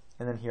detail.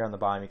 And then here on the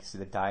bottom you can see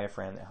the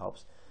diaphragm that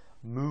helps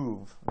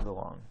move the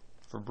lung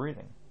for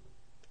breathing.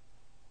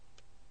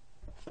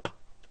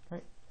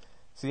 Right.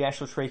 So the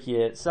actual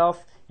trachea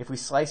itself, if we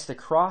sliced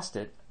across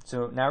it,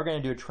 so now we're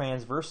going to do a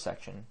transverse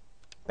section.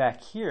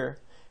 Back here,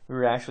 we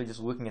were actually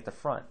just looking at the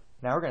front.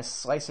 Now we're going to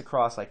slice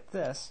across like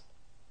this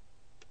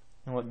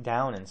and look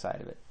down inside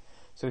of it.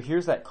 So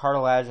here's that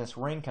cartilaginous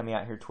ring coming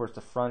out here towards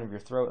the front of your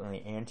throat in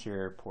the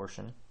anterior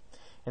portion.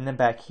 And then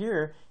back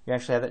here, you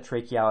actually have that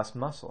trachealis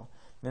muscle.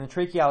 And then the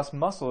trachealis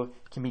muscle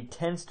can be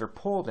tensed or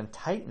pulled and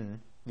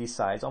tighten these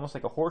sides, almost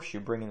like a horseshoe,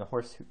 bringing the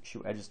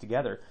horseshoe edges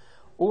together.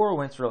 Or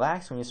when it's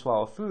relaxed when you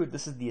swallow food,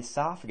 this is the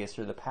esophagus,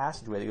 or the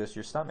passageway that goes to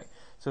your stomach.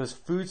 So as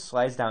food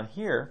slides down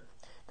here,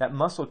 that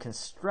muscle can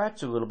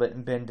stretch a little bit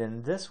and bend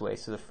in this way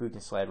so the food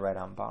can slide right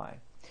on by.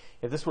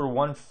 If this were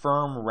one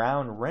firm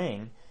round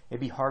ring, it'd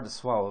be hard to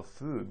swallow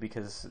food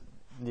because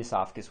the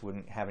esophagus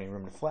wouldn't have any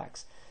room to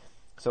flex.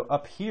 So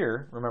up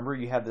here, remember,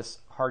 you have this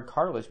hard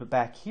cartilage, but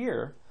back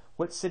here,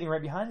 what's sitting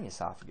right behind the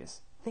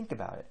esophagus? Think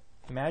about it.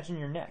 Imagine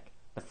your neck.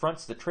 The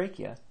front's the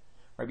trachea,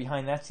 right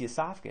behind that's the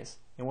esophagus,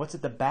 and what's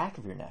at the back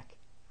of your neck?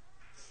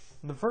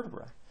 The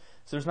vertebra.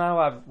 So there's not a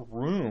lot of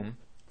room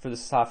for the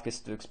esophagus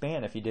to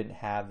expand if you didn't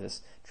have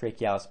this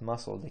trachealis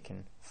muscle that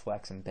can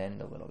flex and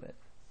bend a little bit.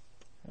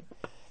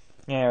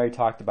 Yeah, I already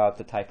talked about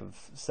the type of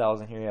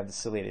cells in here. You have the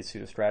ciliated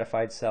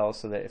pseudostratified cells,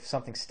 so that if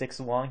something sticks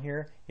along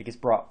here, it gets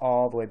brought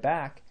all the way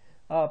back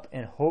up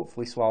and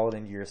hopefully swallowed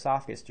into your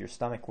esophagus, to your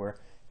stomach, where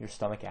your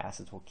stomach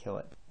acids will kill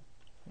it.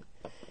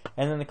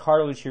 And then the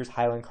cartilage here is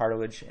hyaline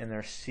cartilage, and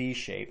they're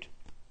C-shaped,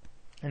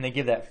 and they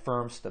give that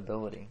firm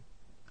stability.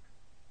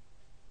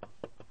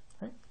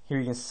 Right. Here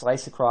you can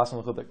slice across and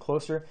look a little bit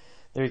closer.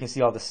 There you can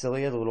see all the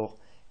cilia, the little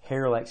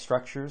hair-like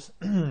structures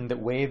that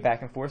wave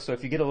back and forth. So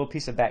if you get a little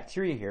piece of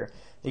bacteria here,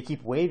 they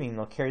keep waving, and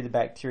they'll carry the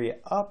bacteria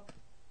up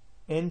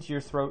into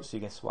your throat so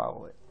you can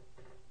swallow it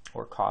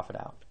or cough it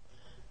out.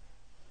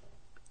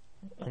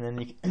 And then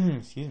you can,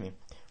 excuse me.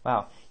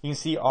 Wow, you can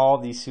see all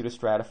these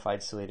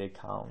pseudostratified ciliated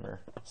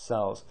columnar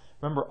cells.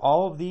 Remember,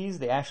 all of these,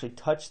 they actually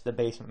touch the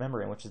basement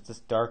membrane, which is this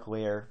dark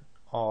layer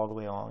all the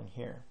way along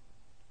here.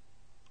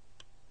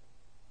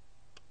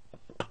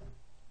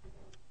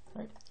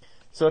 Right.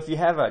 So if you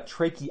have a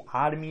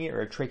tracheotomy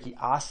or a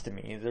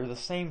tracheostomy, they're the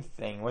same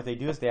thing. What they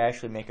do is they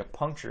actually make a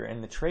puncture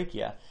in the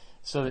trachea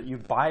so that you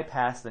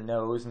bypass the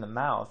nose and the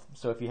mouth.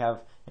 So if you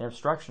have an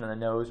obstruction in the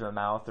nose or the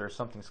mouth, or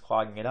something's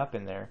clogging it up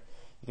in there,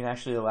 you can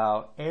actually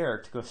allow air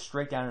to go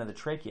straight down into the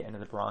trachea, into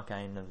the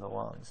bronchi, into the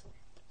lungs.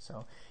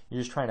 So you're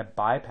just trying to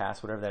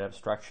bypass whatever that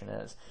obstruction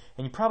is.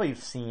 And you probably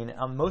have seen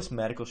on most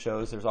medical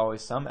shows, there's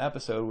always some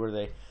episode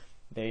where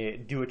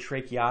they do a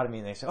tracheotomy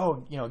and they say,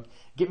 oh, you know,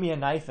 get me a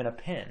knife and a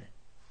pen.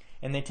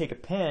 And they take a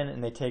pen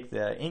and they take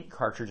the ink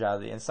cartridge out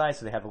of the inside,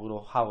 so they have a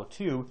little hollow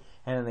tube,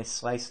 and then they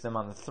slice them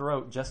on the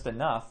throat just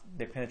enough.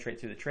 They penetrate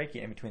through the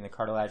trachea in between the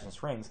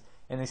cartilaginous rings,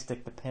 and they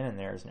stick the pen in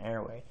there as an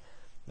airway.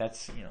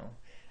 That's, you know,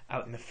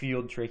 out in the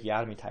field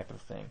tracheotomy type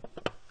of thing.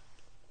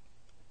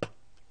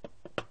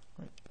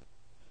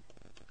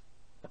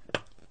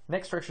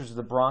 Next structures are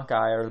the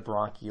bronchi, or the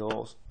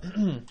bronchioles.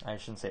 I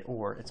shouldn't say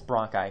or, it's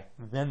bronchi,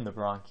 then the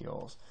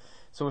bronchioles.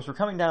 So as we're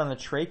coming down the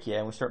trachea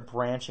and we start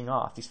branching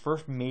off, these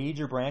first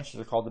major branches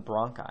are called the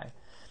bronchi.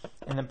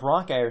 And the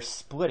bronchi are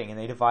splitting, and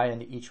they divide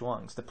into each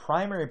lungs. The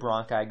primary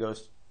bronchi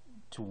goes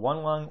to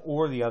one lung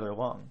or the other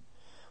lung.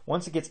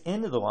 Once it gets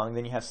into the lung,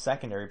 then you have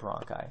secondary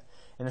bronchi.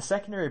 And the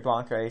secondary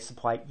bronchi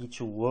supply each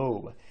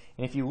lobe.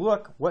 And if you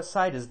look, what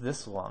side is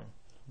this lung?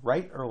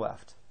 Right or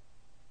left?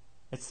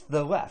 It's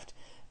the left.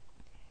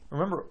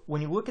 Remember,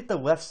 when you look at the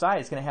left side,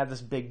 it's going to have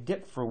this big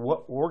dip for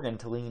what organ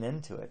to lean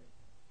into it.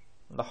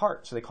 The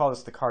heart. So they call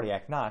this the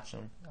cardiac notch,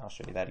 and I'll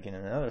show you that again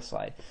in another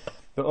slide.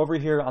 But over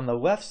here on the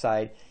left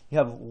side, you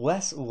have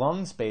less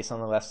lung space on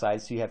the left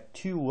side, so you have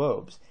two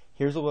lobes.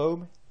 Here's a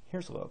lobe,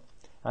 here's a lobe.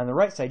 On the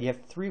right side, you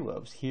have three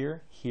lobes,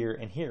 here, here,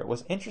 and here.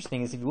 What's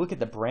interesting is if you look at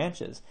the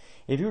branches,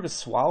 if you were to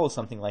swallow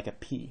something like a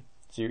pea,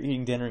 so you're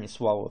eating dinner and you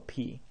swallow a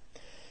pea,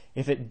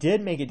 if it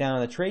did make it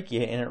down the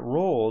trachea and it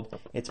rolled,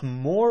 it's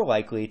more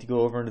likely to go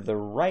over into the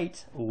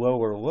right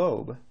lower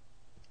lobe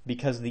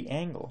because of the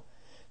angle.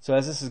 So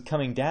as this is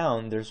coming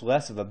down, there's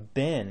less of a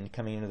bend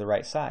coming into the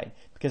right side.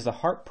 Because the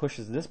heart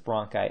pushes this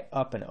bronchi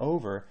up and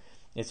over,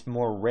 it's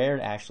more rare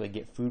to actually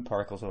get food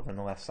particles over on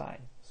the left side.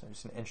 So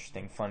just an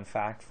interesting fun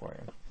fact for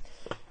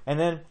you. And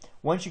then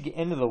once you get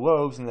into the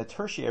lobes, and the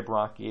tertiary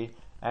bronchi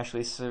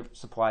actually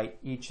supply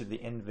each of the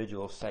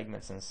individual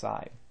segments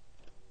inside.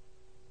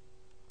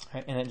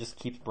 Right? And it just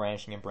keeps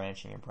branching and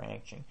branching and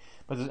branching.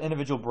 But those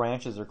individual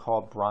branches are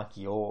called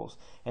bronchioles.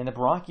 And the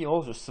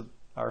bronchioles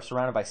are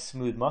surrounded by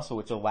smooth muscle,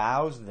 which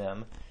allows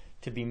them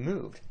to be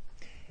moved.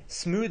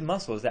 Smooth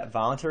muscle, is that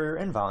voluntary or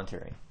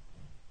involuntary?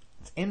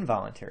 It's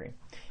involuntary.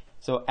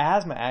 So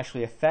asthma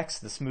actually affects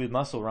the smooth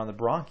muscle around the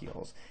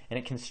bronchioles, and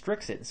it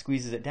constricts it and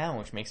squeezes it down,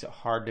 which makes it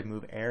hard to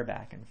move air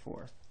back and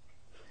forth.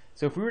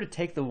 So if we were to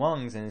take the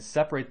lungs and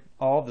separate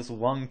all of this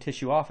lung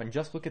tissue off and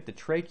just look at the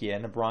trachea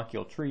and the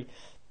bronchial tree,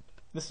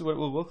 this is what it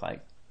will look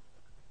like.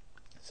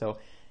 So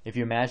if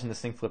you imagine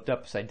this thing flipped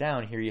upside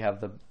down, here you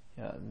have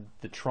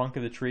the trunk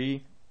of the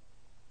tree,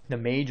 the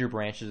major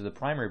branches or the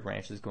primary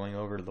branches going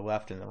over to the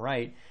left and the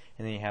right,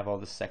 and then you have all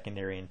the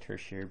secondary and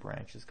tertiary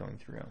branches going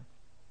through.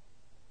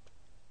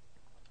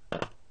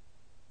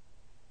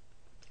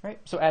 Right?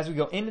 So as we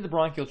go into the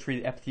bronchial tree,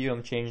 the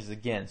epithelium changes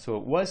again. So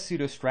it was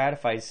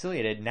pseudostratified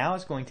ciliated, now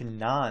it's going to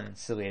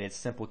non-ciliated,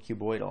 simple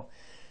cuboidal.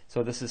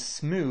 So this is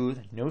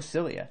smooth, no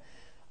cilia.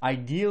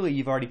 Ideally,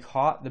 you've already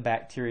caught the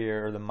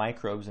bacteria or the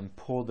microbes and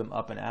pulled them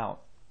up and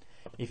out.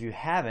 If you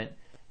haven't,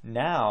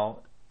 now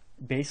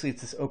basically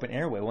it's this open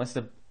airway. Once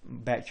the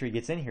bacteria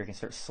gets in here, it can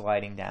start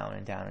sliding down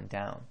and down and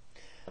down.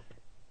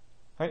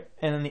 Right?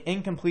 And then the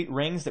incomplete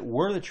rings that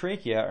were the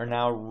trachea are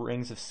now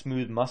rings of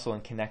smooth muscle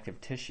and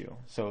connective tissue,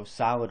 so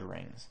solid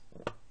rings.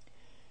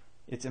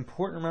 It's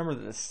important to remember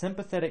that the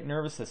sympathetic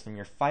nervous system,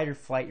 your fight or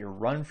flight, your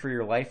run for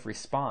your life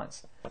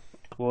response,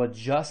 will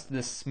adjust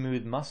this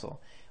smooth muscle.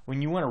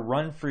 When you want to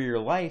run for your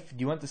life, do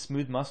you want the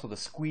smooth muscle to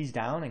squeeze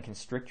down and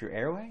constrict your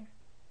airway?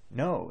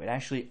 No, it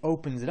actually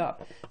opens it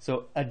up.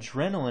 So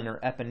adrenaline or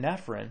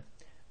epinephrine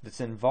that's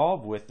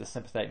involved with the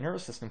sympathetic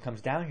nervous system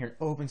comes down here and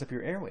opens up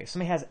your airway. If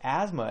somebody has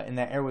asthma and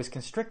that airway is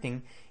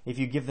constricting, if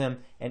you give them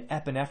an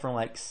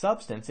epinephrine-like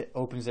substance, it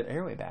opens their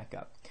airway back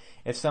up.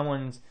 If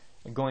someone's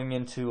going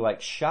into like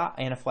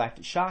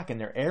anaphylactic shock and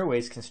their airway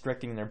is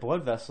constricting and their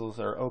blood vessels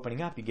are opening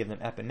up, you give them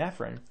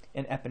epinephrine,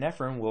 and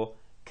epinephrine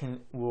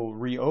will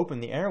reopen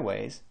the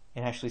airways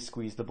and actually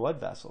squeeze the blood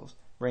vessels,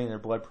 bringing their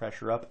blood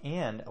pressure up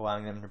and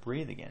allowing them to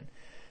breathe again.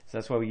 So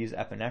that's why we use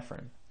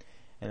epinephrine.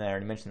 And I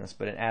already mentioned this,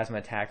 but an asthma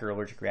attack or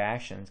allergic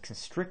reactions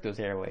constrict those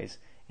airways,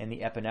 and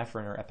the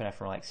epinephrine or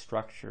epinephrine-like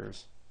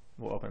structures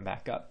will open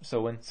back up.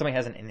 So when somebody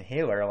has an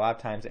inhaler, a lot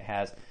of times it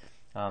has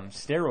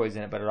steroids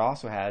in it, but it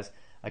also has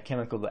a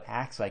chemical that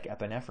acts like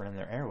epinephrine in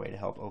their airway to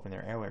help open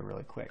their airway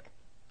really quick.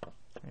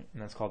 Right?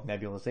 And that's called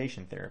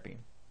nebulization therapy.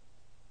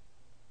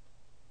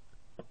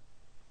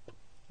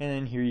 And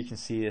then here you can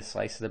see a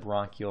slice of the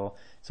bronchiole.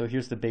 So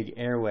here's the big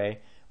airway.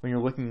 When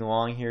you're looking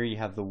along here, you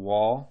have the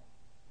wall.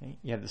 Right?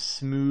 You have the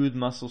smooth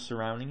muscle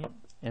surrounding it.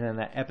 And then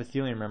that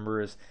epithelium,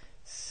 remember, is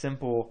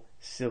simple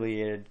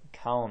ciliated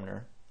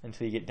columnar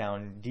until you get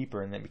down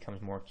deeper and then it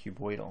becomes more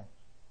cuboidal.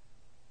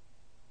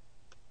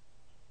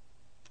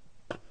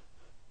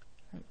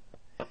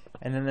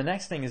 And then the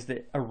next thing is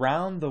that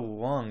around the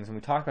lungs, and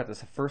we talked about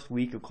this the first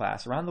week of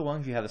class, around the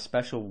lungs you have a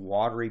special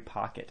watery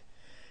pocket.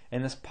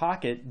 And this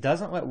pocket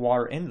doesn't let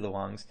water into the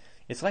lungs.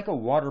 It's like a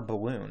water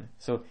balloon.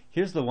 So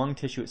here's the lung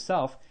tissue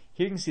itself.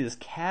 Here you can see this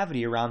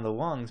cavity around the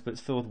lungs, but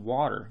it's filled with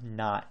water,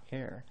 not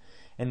air.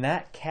 And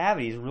that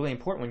cavity is really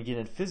important. When you get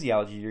into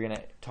physiology, you're going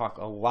to talk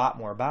a lot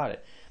more about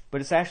it.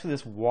 But it's actually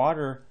this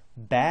water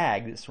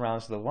bag that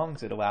surrounds the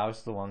lungs that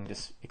allows the lung to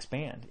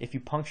expand. If you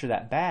puncture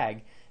that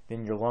bag,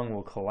 then your lung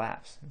will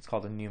collapse. It's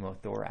called a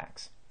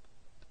pneumothorax.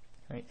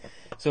 Right?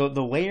 So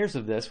the layers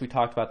of this we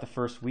talked about the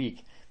first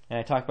week. And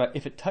I talked about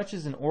if it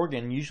touches an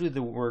organ, usually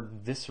the word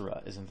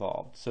viscera is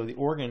involved. So the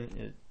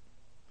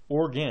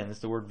organs,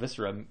 the word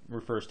viscera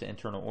refers to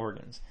internal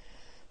organs.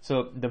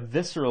 So the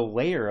visceral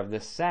layer of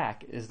this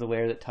sac is the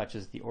layer that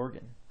touches the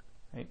organ.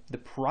 Right? The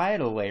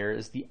parietal layer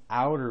is the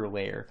outer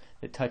layer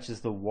that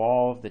touches the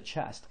wall of the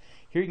chest.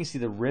 Here you can see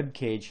the rib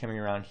cage coming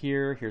around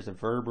here. Here's a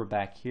vertebra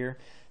back here.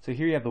 So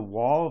here you have the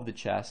wall of the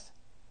chest.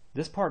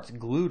 This part's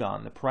glued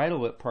on. The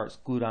parietal part's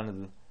glued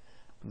onto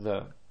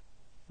the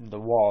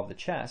wall of the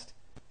chest.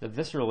 The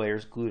visceral layer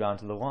is glued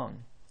onto the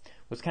lung.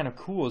 What's kind of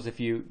cool is if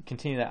you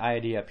continue that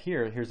idea up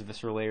here, here's the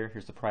visceral layer,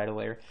 here's the parietal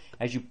layer.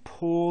 As you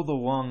pull the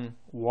lung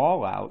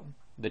wall out,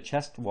 the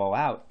chest wall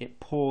out,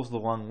 it pulls the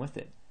lung with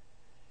it.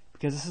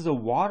 Because this is a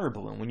water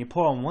balloon. When you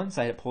pull on one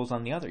side, it pulls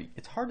on the other.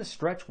 It's hard to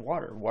stretch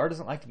water. Water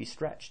doesn't like to be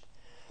stretched.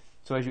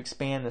 So as you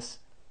expand this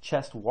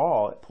chest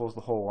wall, it pulls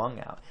the whole lung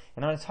out.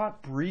 And I'm going to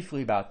talk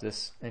briefly about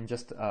this in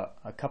just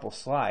a couple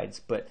slides,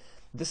 but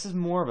this is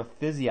more of a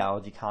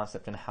physiology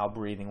concept and how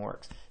breathing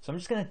works. So I'm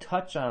just going to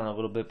touch on it a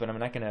little bit, but I'm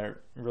not going to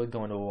really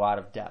go into a lot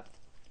of depth.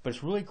 But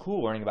it's really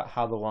cool learning about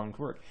how the lungs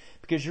work.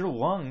 Because your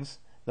lungs,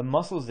 the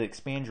muscles that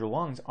expand your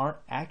lungs, aren't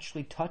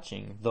actually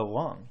touching the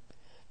lung.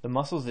 The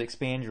muscles that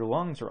expand your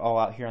lungs are all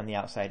out here on the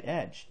outside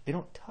edge. They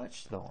don't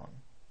touch the lung.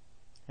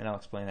 And I'll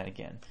explain that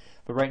again.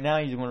 But right now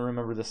you want to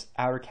remember this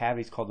outer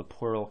cavity is called the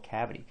pleural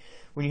cavity.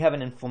 When you have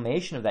an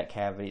inflammation of that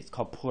cavity, it's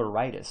called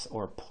pleuritis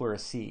or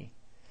pleurisy.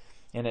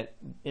 And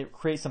it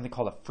creates something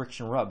called a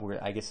friction rub,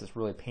 where I guess it's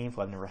really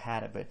painful. I've never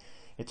had it, but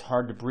it's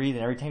hard to breathe.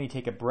 And every time you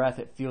take a breath,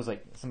 it feels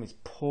like somebody's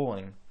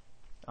pulling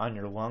on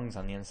your lungs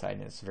on the inside,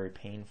 and it's very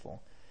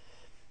painful.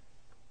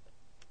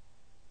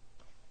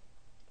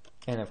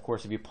 And of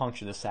course, if you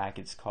puncture the sac,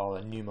 it's called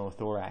a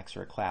pneumothorax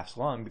or a collapsed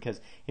lung,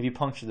 because if you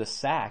puncture the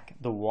sac,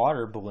 the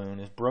water balloon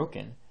is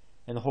broken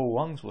and the whole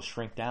lungs will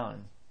shrink down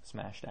and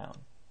smash down.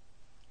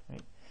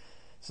 Right?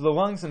 So the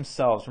lungs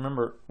themselves,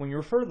 remember, when you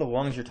refer to the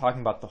lungs, you're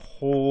talking about the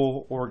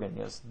whole organ,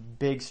 this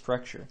big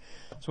structure.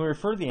 So when we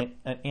refer to the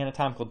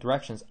anatomical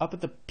directions, up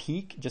at the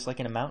peak, just like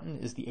in a mountain,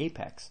 is the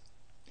apex.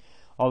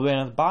 All the way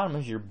down at the bottom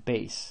is your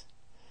base.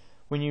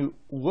 When you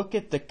look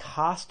at the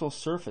costal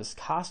surface,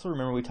 costal,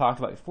 remember we talked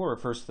about before,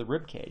 refers to the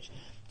rib cage.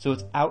 So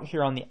it's out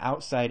here on the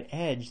outside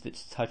edge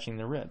that's touching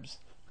the ribs.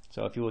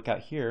 So if you look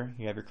out here,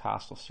 you have your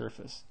costal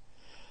surface.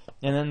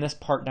 And then this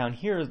part down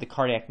here, the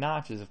cardiac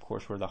notch, is of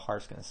course where the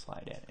heart's going to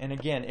slide in. And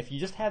again, if you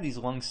just have these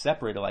lungs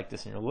separated like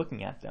this and you're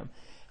looking at them,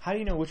 how do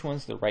you know which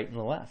one's the right and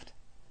the left?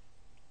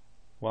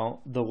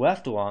 Well, the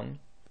left lung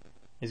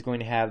is going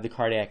to have the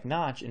cardiac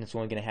notch and it's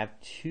only going to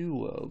have 2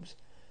 lobes.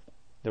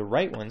 The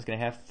right one's going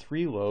to have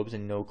 3 lobes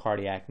and no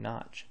cardiac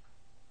notch.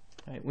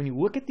 Right? When you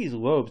look at these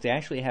lobes, they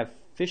actually have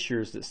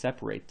fissures that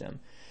separate them.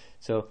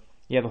 So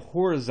you have a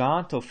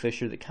horizontal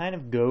fissure that kind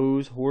of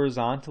goes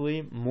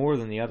horizontally more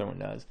than the other one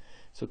does.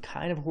 So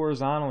kind of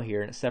horizontal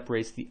here, and it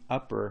separates the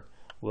upper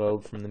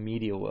lobe from the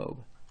medial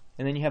lobe.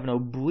 And then you have an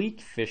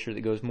oblique fissure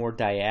that goes more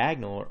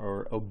diagonal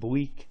or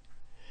oblique,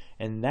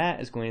 and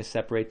that is going to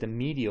separate the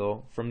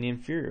medial from the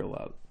inferior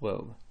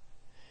lobe.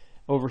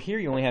 Over here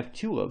you only have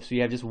 2 lobes, so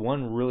you have just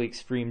one really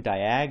extreme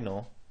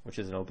diagonal, which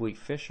is an oblique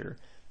fissure,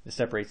 that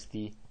separates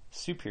the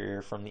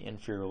superior from the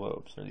inferior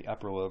lobes, or the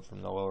upper lobe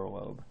from the lower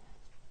lobe.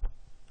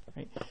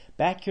 Right.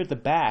 Back here at the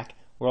back,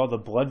 where all the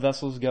blood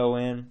vessels go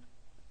in,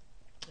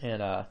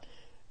 and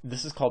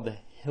this is called the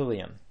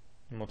hilum,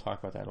 and we'll talk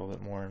about that a little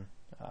bit more in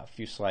a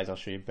few slides. I'll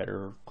show you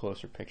better,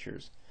 closer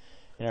pictures.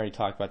 And I already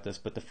talked about this,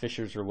 but the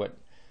fissures are what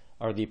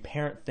are the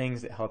apparent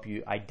things that help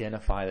you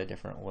identify the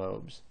different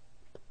lobes.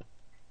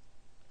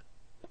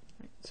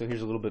 So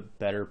here's a little bit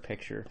better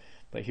picture,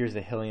 but here's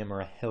the hilum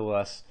or a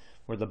hilus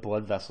where the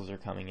blood vessels are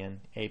coming in,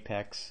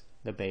 apex,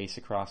 the base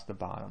across the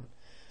bottom.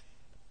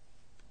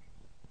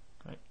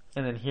 Right.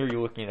 And then here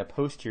you're looking at a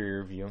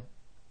posterior view.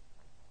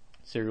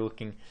 So you're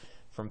looking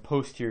from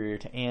posterior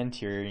to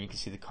anterior, and you can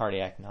see the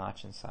cardiac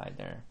notch inside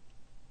there.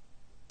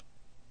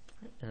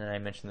 And then I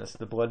mentioned this,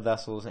 the blood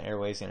vessels and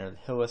airways enter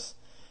the hilus,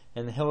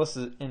 and the hilus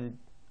is in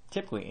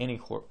typically any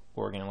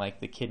organ,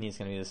 like the kidney, is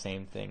going to be the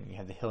same thing. You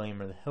have the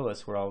hilum or the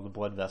hilus where all the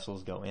blood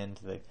vessels go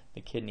into the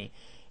kidney.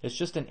 It's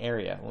just an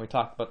area. When we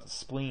talked about the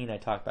spleen, I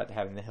talked about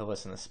having the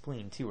hilus and the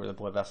spleen too, where the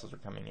blood vessels are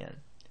coming in.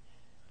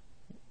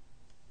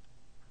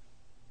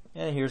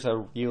 And here's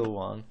a real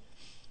lung.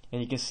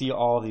 And you can see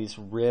all these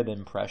rib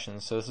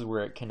impressions. So this is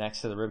where it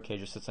connects to the rib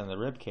cage or sits on the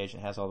rib cage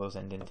and has all those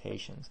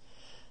indentations.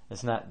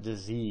 It's not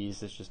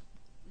disease, it's just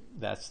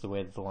that's the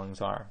way that the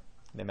lungs are.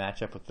 They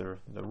match up with the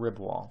rib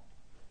wall.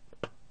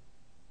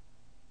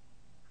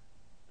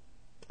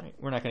 Right.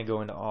 We're not going to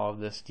go into all of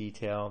this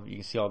detail. You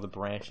can see all the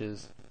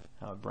branches,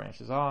 how it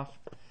branches off.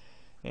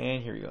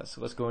 And here we go.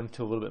 So let's go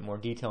into a little bit more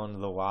detail into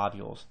the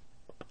lobules.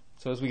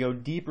 So as we go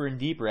deeper and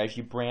deeper, as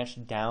you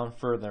branch down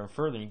further and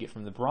further, and you get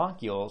from the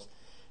bronchioles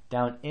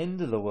down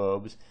into the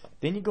lobes,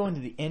 then you go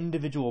into the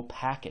individual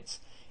packets.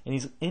 And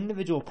these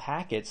individual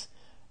packets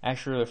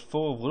actually are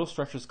full of little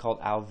structures called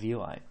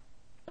alveoli.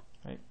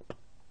 Right?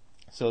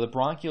 So the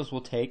bronchioles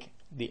will take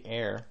the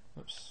air,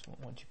 oops,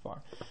 went too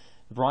far.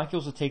 The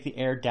bronchioles will take the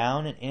air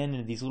down and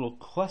into these little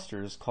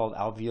clusters called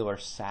alveolar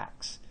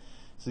sacs.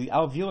 So the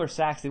alveolar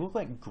sacs, they look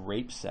like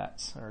grape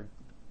sets or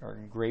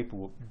grape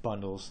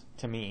bundles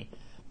to me,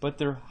 but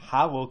they're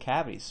hollow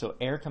cavities. So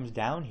air comes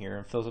down here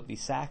and fills up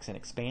these sacs and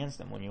expands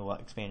them when you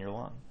expand your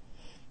lung.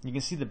 You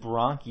can see the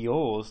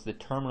bronchioles, the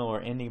terminal or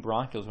ending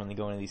bronchioles, when they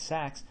go into these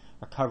sacs,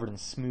 are covered in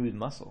smooth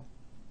muscle.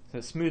 So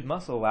smooth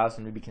muscle allows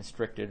them to be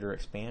constricted or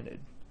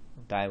expanded.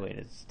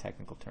 Dilated is a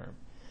technical term.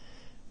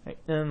 Right.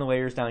 And then the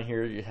layers down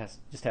here, you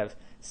just have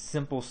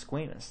simple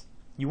squamous.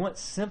 You want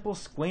simple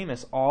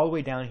squamous all the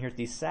way down here at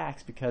these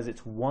sacs because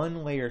it's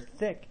one layer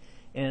thick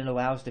and it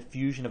allows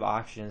diffusion of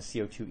oxygen and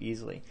CO2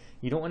 easily.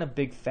 You don't want a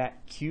big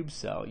fat cube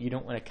cell. You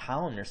don't want a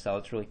columnar cell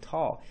that's really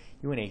tall.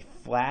 You want a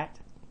flat,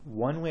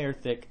 one layer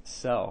thick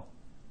cell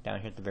down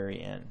here at the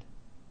very end.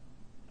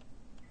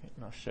 Right,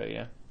 and I'll show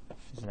you.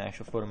 This is an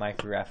actual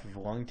photomicrograph of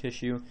lung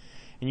tissue.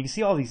 And you can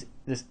see all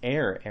this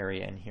air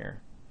area in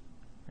here.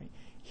 Right?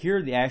 Here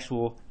are the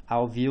actual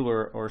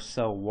alveolar or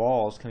cell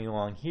walls coming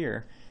along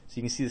here. So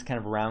you can see this kind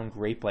of round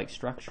grape-like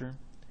structure.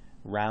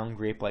 Round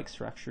grape-like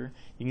structure.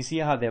 You can see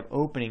how they have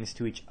openings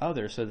to each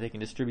other so that they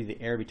can distribute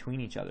the air between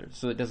each other.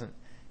 So it doesn't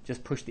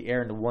just push the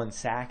air into one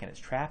sac and it's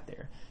trapped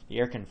there. The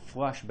air can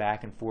flush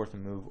back and forth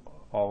and move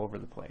all over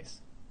the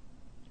place.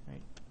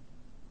 Right?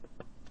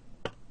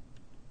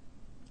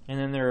 And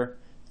then there are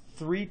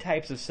 3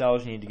 types of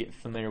cells you need to get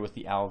familiar with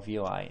the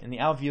alveoli. And the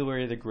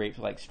alveoli are the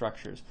grape-like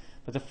structures.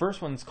 But the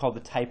first one is called the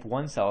type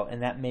 1 cell,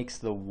 and that makes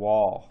the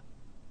wall.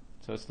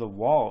 So it's the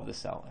wall of the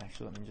cell.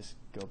 Actually, let me just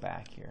go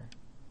back here.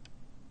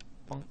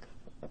 Bunk.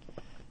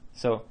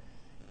 So,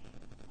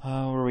 where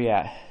are we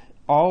at?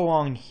 All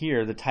along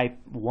here, the type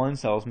 1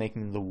 cell is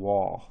making the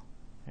wall.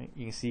 Right?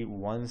 You can see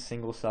one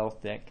single cell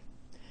thick.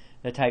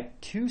 The type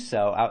 2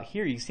 cell out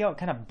here, you can see how it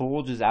kind of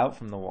bulges out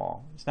from the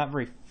wall. It's not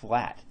very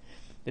flat.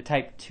 The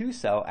type 2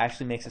 cell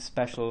actually makes a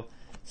special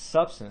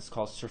substance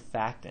called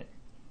surfactant.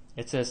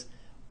 It's this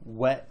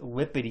wet,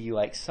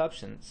 lipidy-like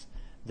substance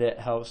that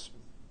helps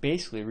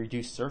basically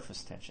reduce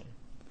surface tension.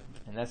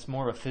 And that's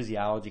more of a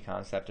physiology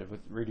concept of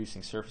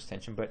reducing surface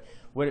tension, but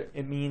what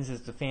it means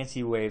is the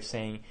fancy way of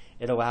saying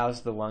it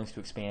allows the lungs to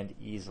expand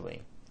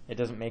easily. It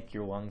doesn't make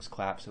your lungs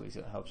collapse so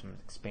easily, it helps them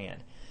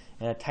expand.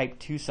 And a type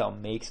 2 cell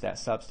makes that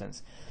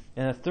substance.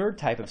 And the third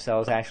type of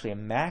cell is actually a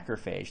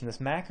macrophage. And this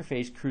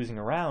macrophage cruising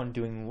around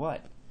doing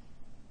what?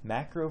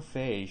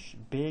 Macrophage,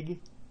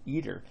 big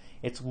eater.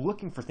 It's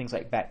looking for things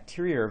like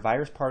bacteria or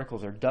virus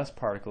particles or dust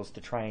particles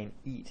to try and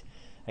eat.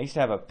 I used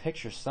to have a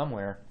picture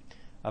somewhere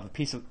of a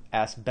piece of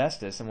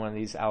asbestos, and one of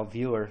these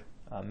alveolar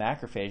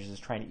macrophages is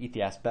trying to eat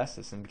the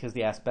asbestos. And because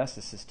the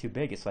asbestos is too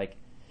big, it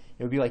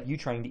would be like you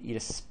trying to eat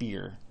a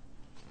spear.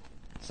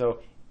 So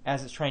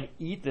as it's trying to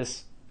eat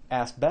this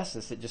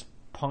asbestos, it just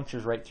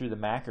punctures right through the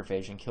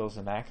macrophage and kills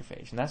the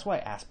macrophage. And that's why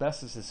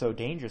asbestos is so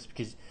dangerous,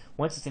 because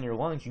once it's in your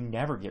lungs, you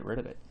never get rid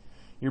of it.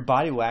 Your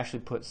body will actually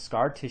put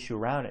scar tissue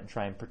around it and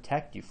try and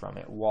protect you from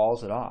it,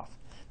 walls it off.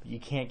 But you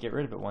can't get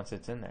rid of it once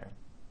it's in there.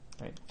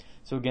 Right?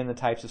 So again, the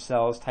types of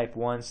cells, type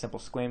 1, simple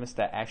squamous,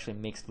 that actually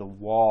makes the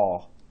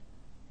wall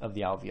of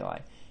the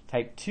alveoli.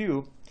 Type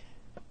 2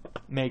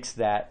 makes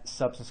that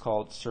substance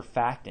called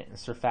surfactant. And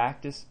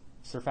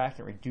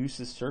surfactant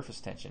reduces surface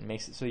tension,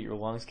 makes it so that your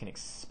lungs can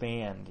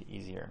expand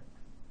easier.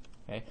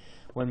 Okay?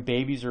 When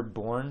babies are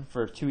born,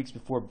 for 2 weeks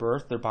before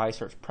birth, their body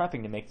starts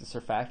prepping to make the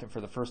surfactant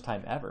for the first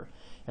time ever.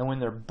 And when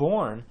they're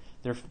born,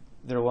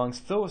 their lungs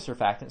fill with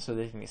surfactant so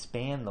they can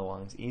expand the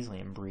lungs easily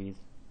and breathe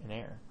in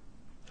air.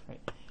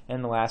 Right?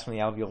 And the last one,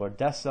 the alveolar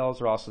death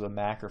cells, are also the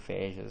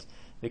macrophages.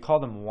 They call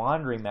them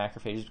wandering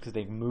macrophages because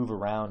they move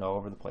around all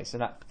over the place. They're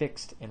not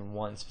fixed in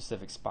one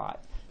specific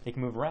spot. They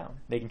can move around.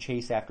 They can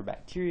chase after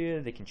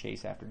bacteria, they can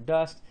chase after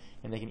dust,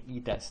 and they can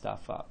eat that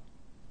stuff up.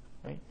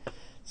 Right?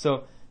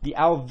 So the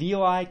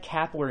alveoli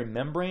capillary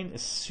membrane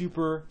is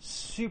super,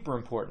 super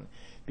important,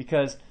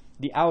 because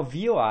the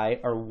alveoli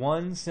are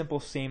one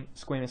simple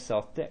squamous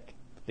cell thick.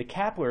 The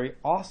capillary,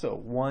 also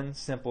one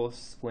simple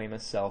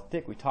squamous cell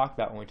thick. We talked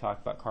about when we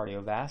talked about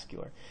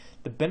cardiovascular.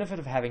 The benefit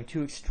of having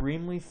two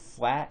extremely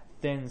flat,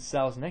 thin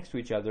cells next to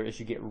each other is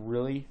you get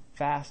really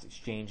fast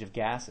exchange of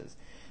gases.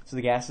 So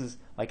the gases,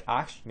 like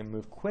oxygen, can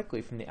move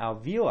quickly from the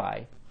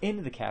alveoli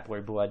into the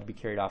capillary blood to be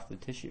carried off to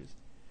the tissues.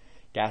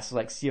 Gases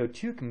like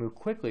CO2 can move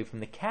quickly from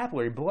the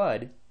capillary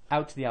blood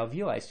out to the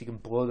alveoli, so you can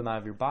blow them out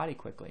of your body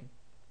quickly.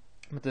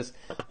 But this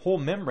whole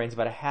membrane is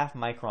about a half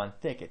micron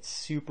thick. It's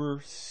super,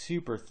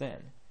 super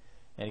thin.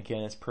 And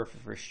again, it's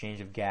perfect for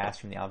exchange of gas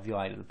from the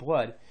alveoli to the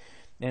blood.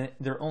 And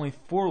there are only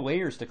 4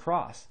 layers to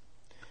cross.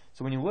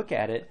 So when you look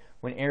at it,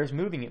 when air is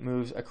moving, it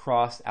moves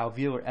across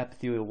alveolar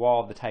epithelial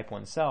wall of the type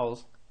 1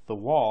 cells, the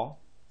wall.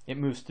 It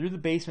moves through the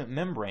basement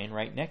membrane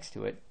right next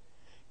to it,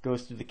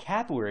 goes through the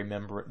capillary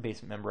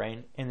basement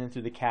membrane, and then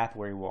through the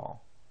capillary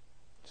wall.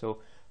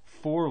 So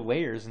 4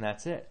 layers, and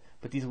that's it.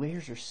 But these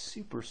layers are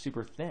super,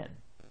 super thin.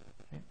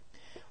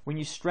 When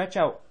you stretch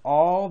out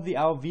all the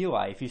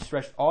alveoli, if you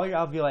stretched all your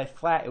alveoli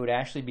flat, it would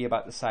actually be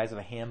about the size of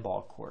a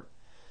handball court.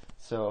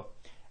 So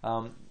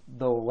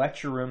the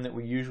lecture room that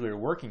we usually are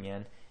working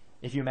in,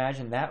 if you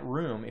imagine that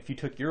room, if you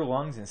took your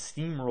lungs and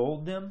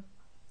steamrolled them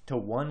to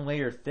 1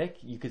 layer thick,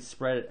 you could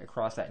spread it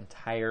across that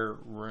entire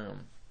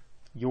room.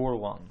 Your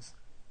lungs.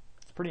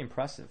 It's pretty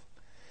impressive.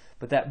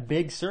 But that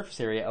big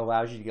surface area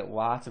allows you to get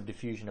lots of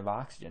diffusion of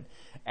oxygen.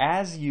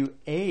 As you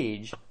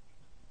age,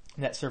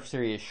 that surface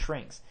area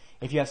shrinks.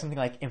 If you have something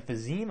like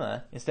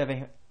emphysema, instead of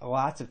having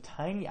lots of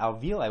tiny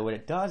alveoli, what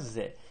it does is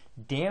it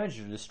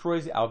damages or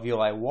destroys the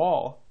alveoli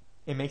wall.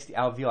 It makes the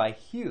alveoli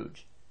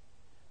huge.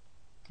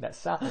 That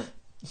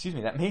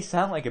may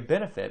sound like a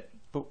benefit,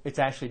 but it's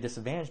actually a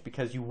disadvantage,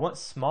 because you want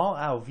small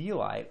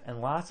alveoli and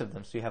lots of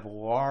them so you have a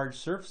large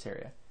surface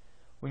area.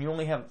 When you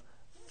only have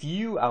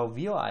few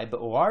alveoli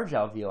but large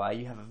alveoli,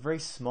 you have a very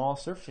small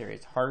surface area.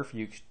 It's harder for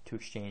you to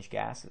exchange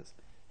gases,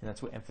 and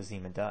that's what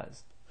emphysema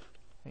does.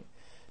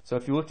 So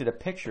if you looked at a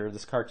picture of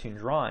this cartoon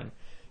drawing,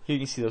 here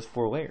you can see those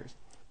 4 layers.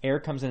 Air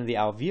comes into the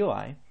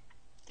alveoli.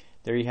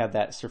 There you have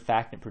that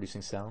surfactant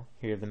producing cell.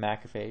 Here you have the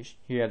macrophage.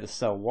 Here you have the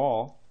cell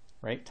wall,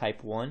 right?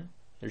 Type 1.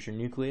 There's your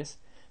nucleus.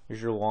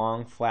 There's your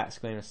long, flat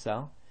squamous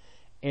cell.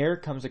 Air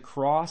comes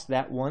across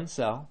that one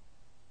cell,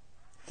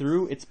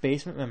 through its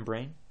basement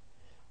membrane,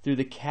 through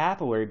the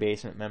capillary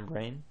basement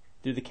membrane,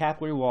 through the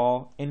capillary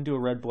wall, into a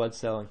red blood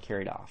cell, and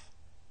carried off.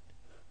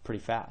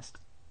 Pretty fast.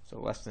 So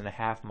less than a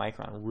half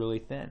micron, really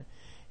thin.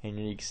 And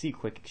you can see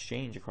quick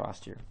exchange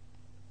across here.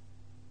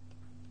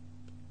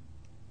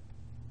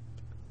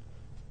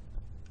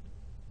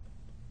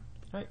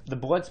 Right. The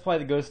blood supply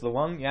that goes to the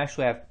lung, you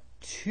actually have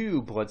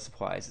 2 blood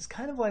supplies. It's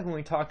kind of like when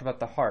we talked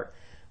about the heart.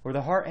 where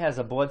the heart has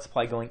a blood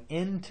supply going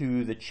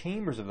into the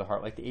chambers of the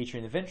heart, like the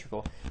atrium and the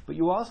ventricle, but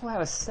you also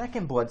have a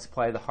second blood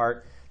supply of the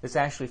heart that's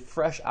actually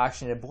fresh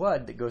oxygenated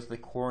blood that goes to the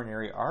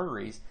coronary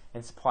arteries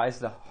and supplies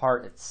the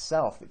heart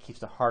itself, that keeps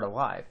the heart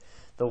alive.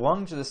 The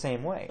lungs are the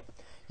same way.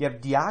 You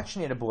have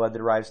deoxygenated blood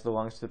that arrives to the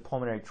lungs to the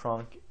pulmonary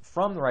trunk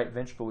from the right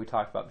ventricle we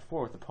talked about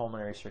before with the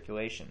pulmonary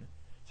circulation.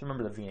 So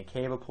remember, the vena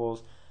cava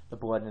pulls the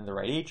blood into the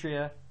right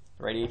atria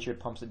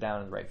pumps it down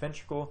to the right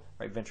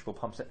ventricle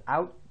pumps it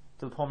out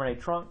to the pulmonary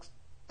trunks,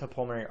 to the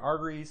pulmonary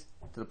arteries,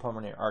 to the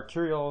pulmonary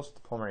arterioles, to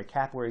the pulmonary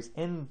capillaries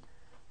in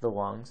the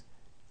lungs.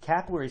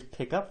 Capillaries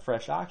pick up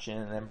fresh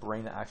oxygen and then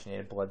bring the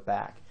oxygenated blood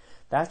back.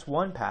 That's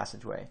one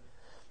passageway.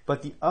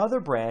 But the other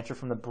branch are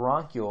from the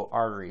bronchial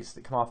arteries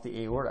that come off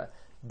the aorta.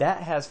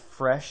 That has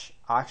fresh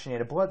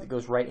oxygenated blood that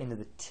goes right into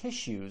the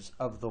tissues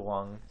of the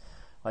lung,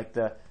 like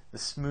the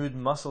smooth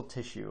muscle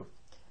tissue,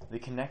 the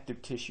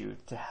connective tissue,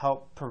 to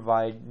help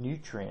provide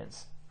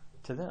nutrients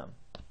to them.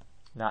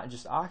 Not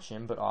just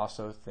oxygen, but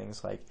also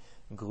things like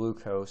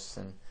glucose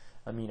and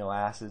amino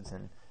acids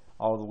and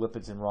all the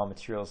lipids and raw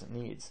materials it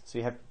needs. So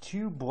you have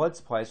two blood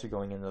supplies that are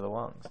going into the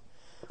lungs.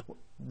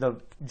 The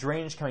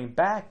drainage coming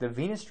back, the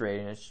venous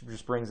drainage,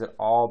 just brings it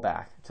all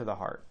back to the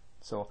heart.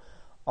 So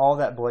all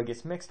that blood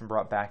gets mixed and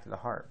brought back to the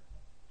heart.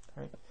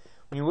 Right?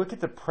 When you look at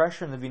the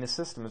pressure in the venous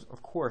system,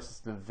 of course, it's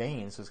the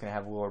veins, so it's going to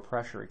have lower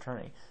pressure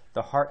returning.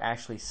 The heart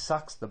actually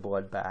sucks the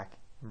blood back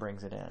and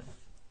brings it in.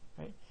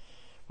 Right?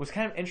 What's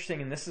kind of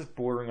interesting, and this is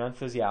bordering on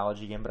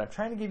physiology again, but I'm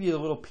trying to give you the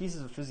little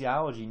pieces of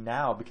physiology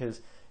now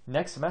because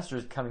next semester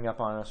is coming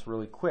up on us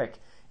really quick.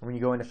 And when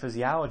you go into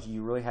physiology,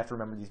 you really have to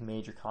remember these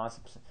major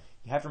concepts.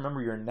 You have to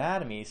remember your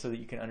anatomy so that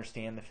you can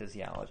understand the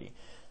physiology.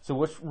 So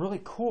what's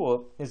really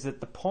cool is that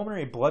the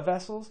pulmonary blood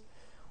vessels,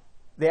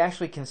 they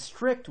actually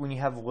constrict when you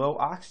have low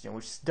oxygen,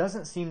 which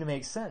doesn't seem to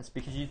make sense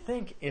because you'd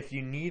think if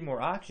you need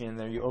more oxygen,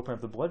 then you open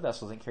up the blood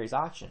vessels and it carries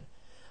oxygen.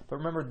 But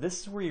remember,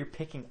 this is where you're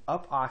picking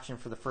up oxygen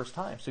for the first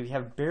time. So if you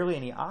have barely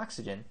any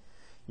oxygen,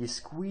 you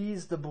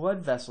squeeze the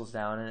blood vessels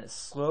down and it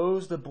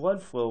slows the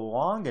blood flow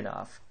long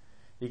enough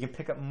that you can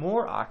pick up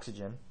more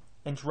oxygen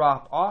and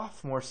drop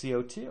off more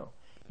CO2.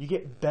 You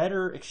get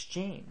better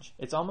exchange.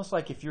 It's almost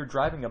like if you're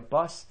driving a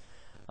bus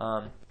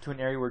to an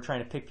area where you're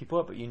trying to pick people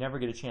up, but you never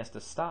get a chance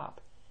to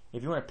stop.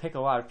 If you want to pick a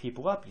lot of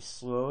people up, you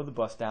slow the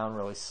bus down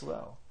really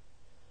slow.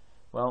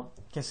 Well,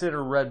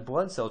 consider a red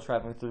blood cell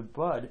traveling through the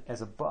blood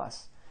as a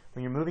bus.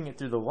 When you're moving it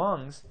through the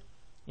lungs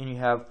and you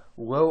have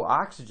low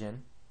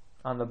oxygen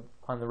on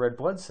the red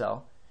blood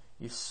cell,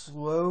 you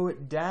slow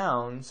it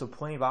down so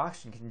plenty of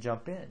oxygen can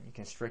jump in. You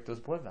constrict those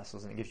blood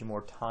vessels and it gives you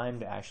more time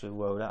to actually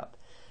load up.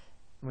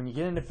 When you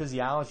get into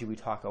physiology, we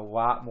talk a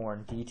lot more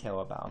in detail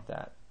about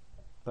that.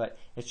 But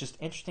it's just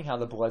interesting how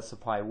the blood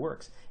supply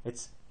works.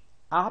 It's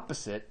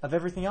opposite of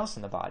everything else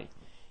in the body.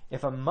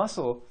 If a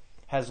muscle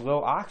has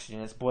low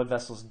oxygen, its blood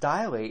vessels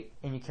dilate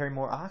and you carry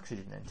more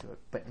oxygen into it,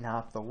 but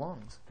not the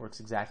lungs, where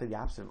it's exactly the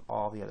opposite of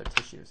all the other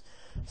tissues.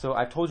 So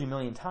I've told you a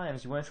million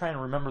times, you want to try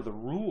and remember the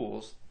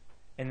rules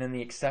and then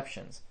the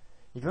exceptions.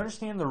 If you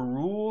understand the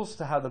rules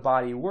to how the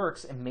body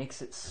works, it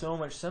makes it so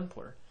much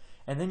simpler.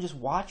 And then just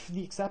watch for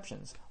the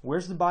exceptions.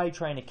 Where's the body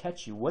trying to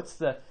catch you? What's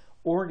the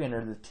organ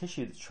or the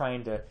tissue that's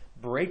trying to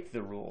break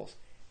the rules?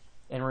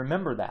 And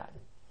remember that.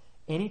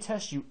 Any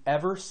test you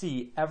ever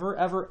see,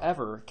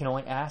 ever, can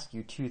only ask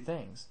you two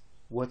things.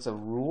 What's a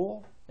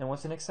rule and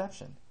what's an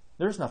exception?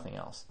 There's nothing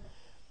else.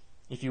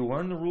 If you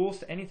learn the rules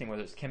to anything,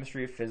 whether it's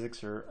chemistry or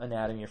physics or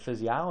anatomy or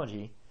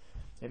physiology,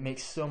 it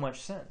makes so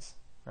much sense,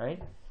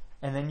 right?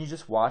 And then you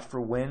just watch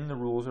for when the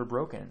rules are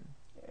broken.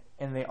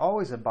 And they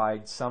always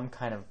abide some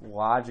kind of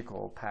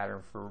logical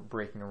pattern for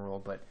breaking a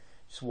rule, but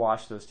just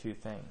watch those two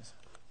things,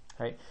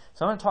 right?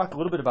 So I'm going to talk a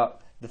little bit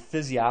about the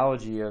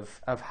physiology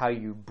of how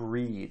you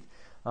breathe,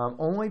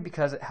 only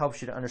because it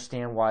helps you to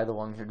understand why the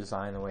lungs are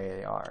designed the way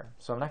they are.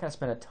 So I'm not going to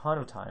spend a ton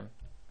of time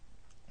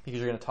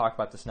because you're going to talk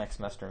about this next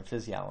semester in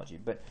physiology,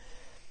 but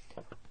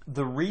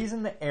the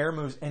reason the air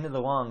moves into the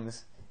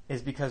lungs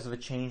is because of a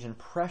change in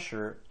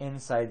pressure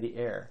inside the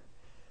air,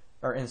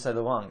 or inside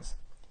the lungs.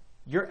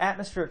 Your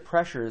atmospheric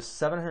pressure is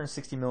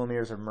 760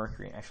 millimeters of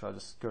mercury. Actually, I'll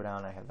just go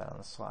down. I have that on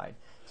the slide.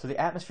 So the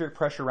atmospheric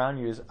pressure around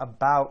you is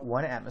about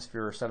 1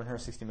 atmosphere or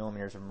 760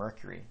 millimeters of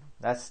mercury.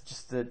 That's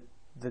just the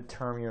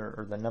term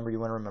or the number you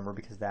want to remember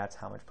because that's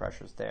how much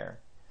pressure is there.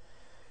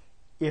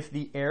 If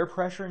the air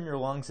pressure in your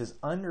lungs is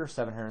under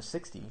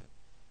 760,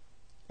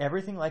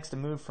 everything likes to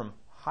move from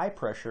high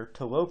pressure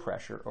to low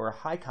pressure, or a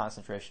high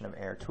concentration of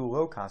air to a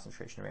low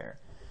concentration of air.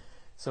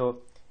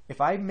 So if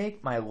I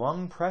make my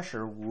lung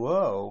pressure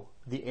low,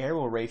 the air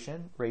will race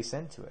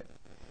into it.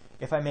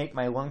 If I make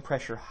my lung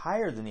pressure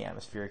higher than the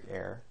atmospheric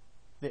air,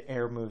 the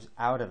air moves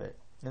out of it.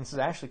 And this is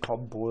actually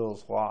called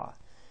Boyle's law.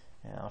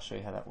 And I'll show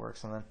you how that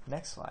works on the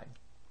next slide.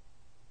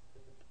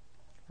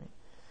 Right.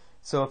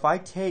 So if I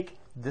take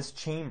this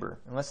chamber,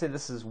 and let's say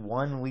this is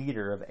 1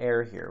 liter of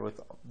air here with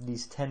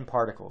these 10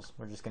 particles.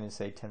 We're just going to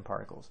say 10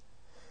 particles.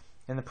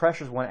 And the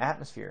pressure is 1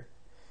 atmosphere.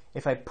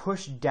 If I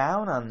push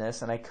down on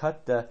this and I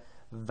cut the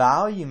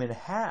volume in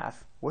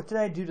half, what did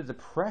I do to the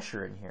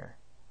pressure in here?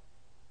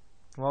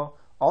 Well,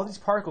 all these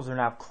particles are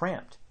now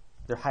cramped.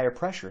 They're higher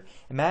pressure.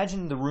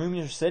 Imagine the room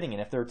you're sitting in.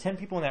 If there are 10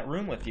 people in that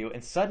room with you,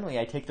 and suddenly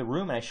I take the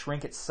room and I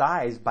shrink its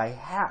size by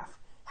half,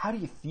 how do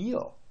you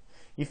feel?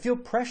 You feel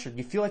pressure.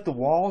 You feel like the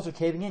walls are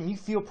caving in. You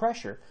feel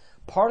pressure.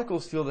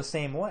 Particles feel the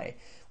same way.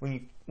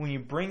 When you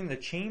bring the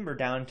chamber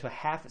down to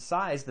half its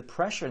size, the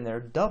pressure in there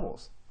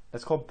doubles.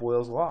 That's called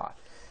Boyle's law.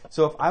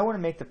 So if I want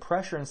to make the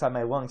pressure inside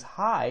my lungs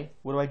high,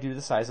 what do I do to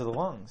the size of the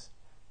lungs?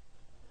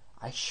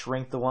 I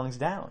shrink the lungs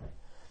down.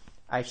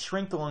 I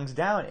shrink the lungs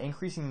down,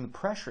 increasing the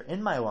pressure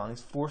in my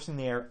lungs, forcing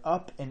the air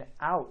up and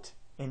out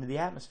into the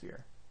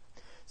atmosphere.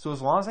 So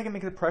as long as I can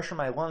make the pressure in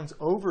my lungs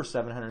over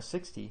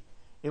 760,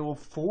 it will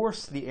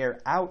force the air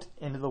out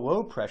into the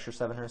low pressure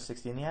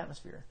 760 in the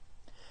atmosphere.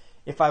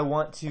 If I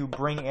want to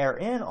bring air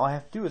in, all I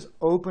have to do is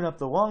open up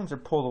the lungs or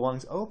pull the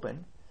lungs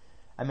open.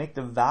 I make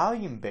the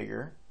volume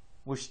bigger,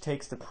 which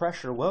takes the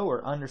pressure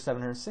lower under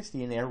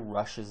 760, and the air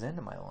rushes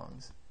into my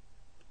lungs.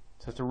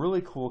 So it's a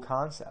really cool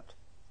concept.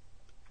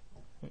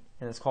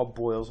 And it's called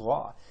Boyle's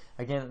law.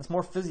 Again, it's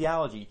more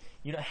physiology.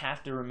 You don't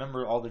have to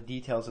remember all the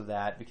details of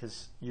that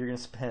because you're going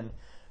to spend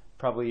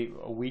probably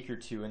a week or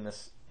two in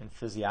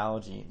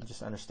physiology,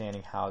 just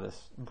understanding how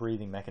this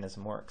breathing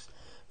mechanism works.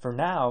 For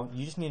now,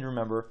 you just need to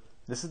remember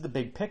this is the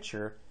big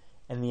picture,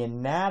 and the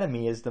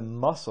anatomy is the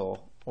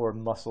muscle, or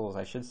muscles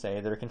I should say,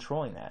 that are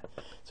controlling that.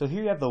 So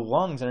here you have the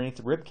lungs underneath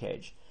the rib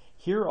cage.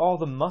 Here are all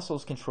the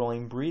muscles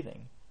controlling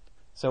breathing.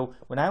 So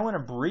when I want to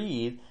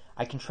breathe,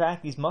 I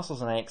contract these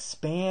muscles and I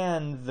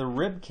expand the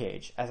rib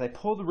cage. As I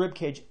pull the rib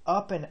cage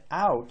up and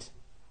out,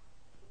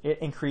 it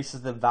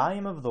increases the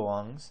volume of the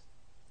lungs,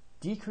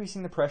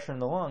 decreasing the pressure in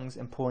the lungs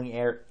and pulling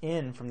air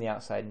in from the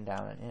outside and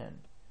down and in.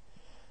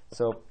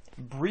 So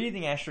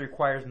breathing actually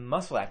requires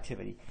muscle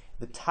activity.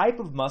 The type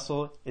of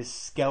muscle is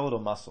skeletal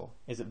muscle.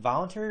 Is it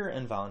voluntary or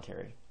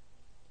involuntary?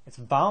 It's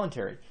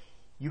voluntary.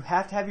 You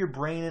have to have your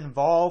brain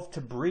involved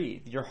to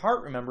breathe. Your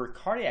heart, remember,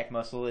 cardiac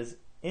muscle is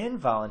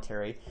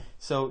involuntary,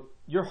 so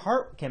your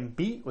heart can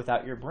beat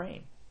without your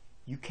brain.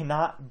 You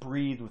cannot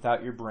breathe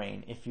without your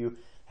brain. If you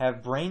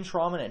have brain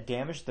trauma and it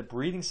damages the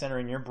breathing center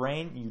in your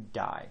brain, you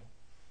die.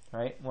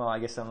 Right? Well, I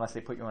guess unless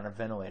they put you on a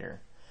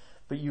ventilator.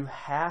 But you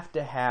have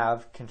to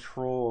have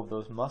control of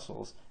those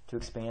muscles to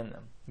expand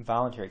them.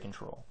 Voluntary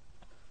control.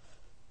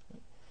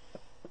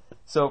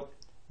 So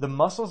the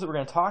muscles that we're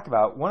going to talk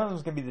about, one of them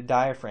is going to be the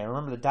diaphragm.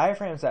 Remember, the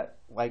diaphragm is that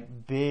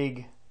like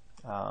big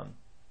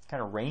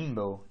kind of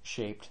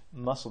rainbow-shaped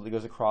muscle that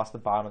goes across the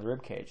bottom of the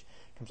rib cage.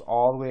 It comes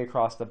all the way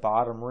across the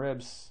bottom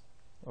ribs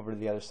over to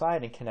the other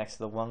side and connects to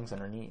the lungs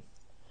underneath.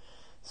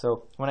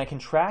 So when I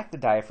contract the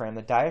diaphragm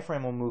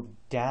will move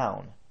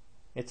down.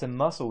 It's a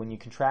muscle. When you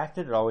contract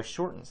it, it always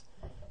shortens.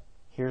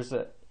 Here's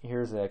a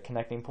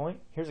connecting point.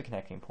 Here's a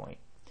connecting point.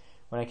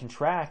 When I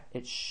contract,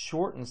 it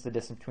shortens the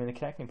distance between the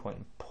connecting point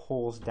and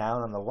pulls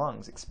down on the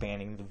lungs,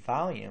 expanding the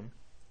volume,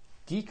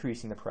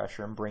 decreasing the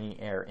pressure, and bringing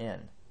air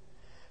in.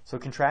 So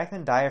contracting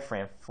the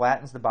diaphragm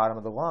flattens the bottom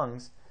of the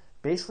lungs,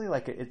 basically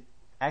like it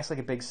acts like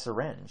a big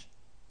syringe.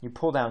 You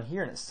pull down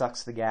here and it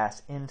sucks the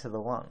gas into the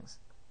lungs.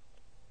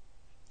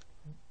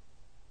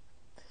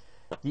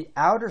 The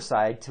outer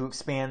side, to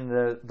expand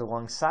the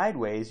lungs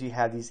sideways, you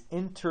have these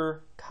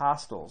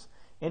intercostals.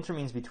 Inter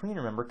means between,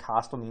 remember.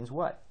 Costal means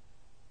what?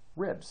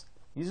 Ribs.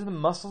 These are the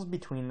muscles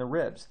between the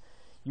ribs.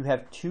 You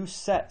have two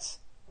sets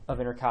of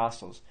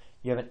intercostals.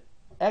 You have an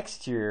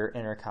exterior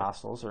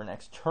intercostals, or an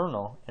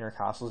external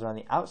intercostals, that are on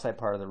the outside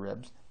part of the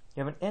ribs.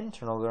 You have an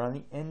internal, that are on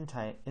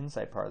the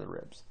inside part of the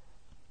ribs.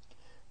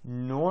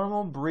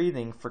 Normal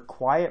breathing, for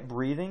quiet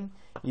breathing,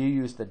 you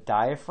use the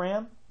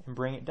diaphragm and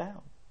bring it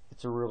down.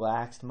 It's a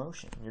relaxed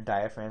motion. Your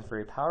diaphragm is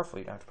very powerful.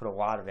 You don't have to put a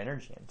lot of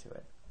energy into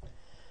it.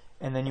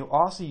 And then you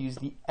also use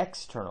the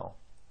external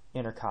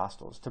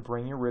intercostals to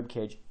bring your rib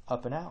cage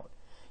up and out.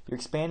 You're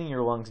expanding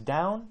your lungs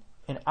down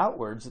and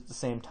outwards at the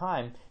same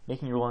time,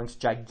 making your lungs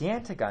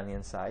gigantic on the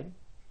inside,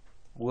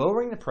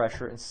 lowering the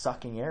pressure and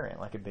sucking air in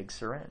like a big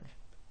syringe.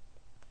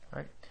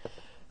 Right?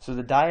 So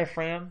the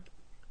diaphragm,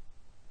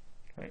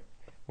 right,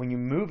 when you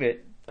move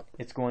it,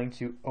 it's going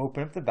to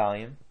open up the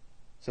volume.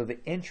 So the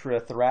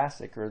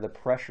intrathoracic, or the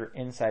pressure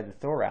inside the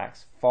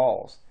thorax,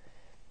 falls.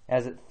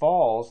 As it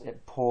falls,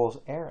 it pulls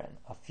air in.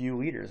 A few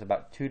liters,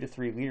 about 2 to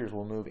 3 liters,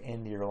 will move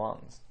into your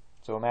lungs.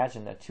 So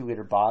imagine a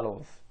 2-liter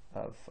bottle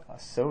of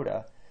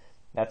soda.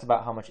 That's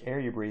about how much air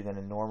you breathe in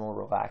a normal,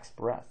 relaxed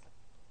breath.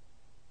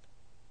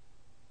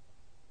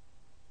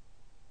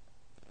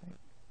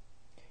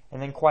 And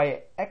then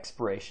quiet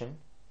expiration,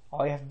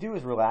 all you have to do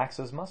is relax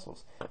those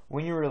muscles.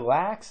 When you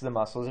relax the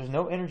muscles, there's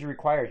no energy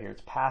required here.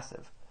 It's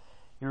passive.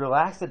 You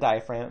relax the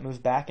diaphragm, it moves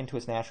back into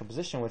its natural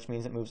position, which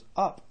means it moves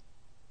up.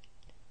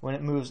 When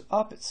it moves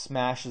up, it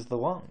smashes the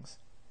lungs.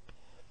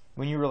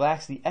 When you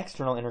relax the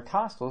external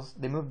intercostals,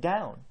 they move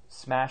down,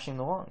 smashing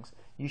the lungs.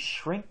 You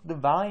shrink the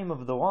volume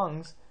of the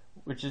lungs,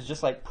 which is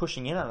just like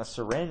pushing in on a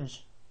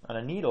syringe, on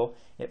a needle.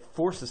 It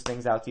forces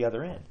things out the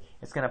other end.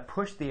 It's going to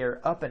push the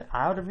air up and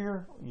out of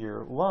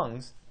your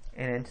lungs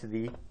and into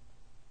the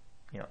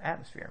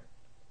atmosphere.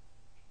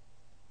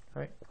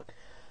 Right?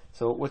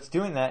 So what's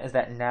doing that is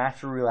that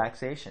natural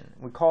relaxation.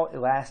 We call it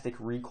elastic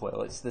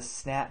recoil. It's the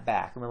snap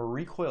back. Remember,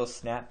 recoil is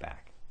snap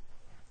back.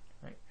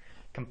 Right?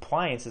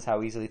 Compliance is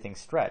how easily things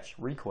stretch.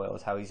 Recoil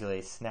is how easily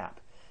they snap.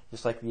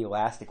 Just like the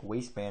elastic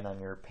waistband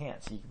on your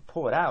pants. You can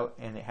pull it out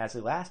and it has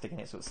elastic in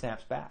it, so it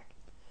snaps back.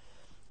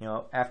 You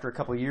know, after a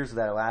couple of years of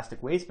that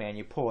elastic waistband,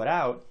 you pull it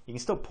out, you can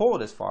still pull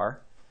it as far,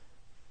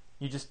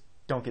 you just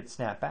don't get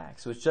snap back.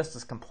 So it's just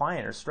as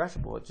compliant or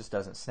stretchable, it just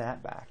doesn't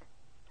snap back.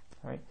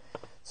 Right?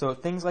 So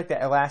things like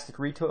that elastic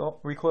recoil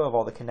of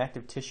all the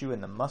connective tissue in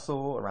the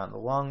muscle around the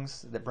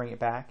lungs that bring it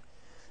back.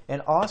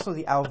 And also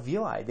the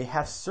alveoli, they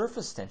have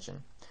surface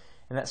tension.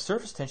 And that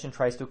surface tension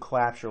tries to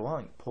collapse your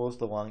lung. It pulls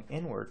the lung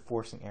inward,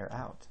 forcing air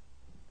out.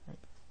 Right?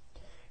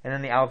 And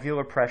then the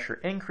alveolar pressure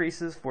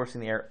increases,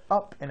 forcing the air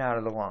up and out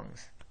of the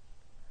lungs.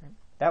 Right?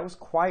 That was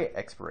quiet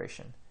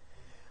expiration.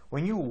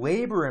 When you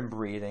labor in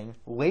breathing,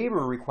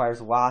 labor requires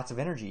lots of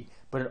energy,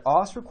 but it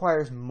also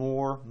requires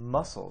more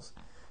muscles.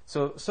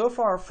 So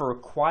far for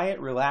quiet,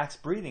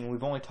 relaxed breathing,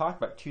 we've only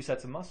talked about two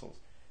sets of muscles,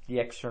 the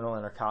external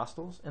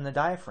intercostals and the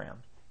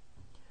diaphragm.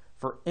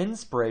 For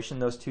inspiration,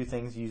 those two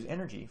things use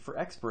energy. For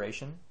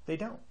expiration, they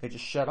don't. They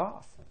just shut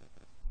off.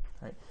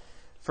 Right?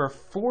 For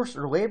forced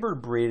or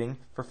labored breathing,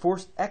 for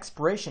forced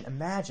expiration,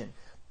 imagine,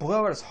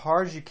 blow it as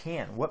hard as you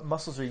can. What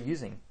muscles are you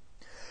using?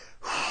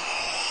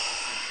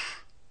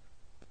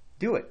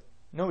 Do it.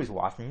 Nobody's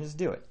watching you, just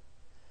do it.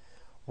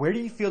 Where do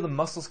you feel the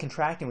muscles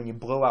contracting when you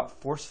blow out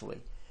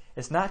forcefully?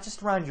 It's not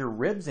just around your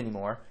ribs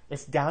anymore,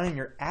 it's down in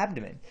your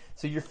abdomen.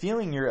 So you're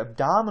feeling your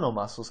abdominal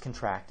muscles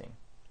contracting.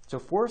 So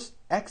forced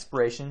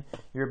expiration,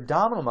 your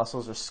abdominal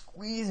muscles are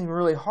squeezing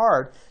really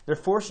hard. They're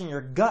forcing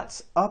your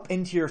guts up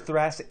into your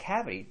thoracic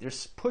cavity. They're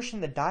pushing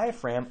the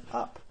diaphragm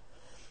up.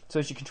 So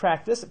as you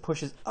contract this, it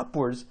pushes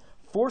upwards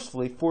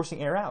forcefully,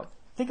 forcing air out.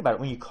 Think about it.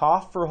 When you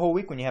cough for a whole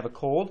week, when you have a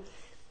cold,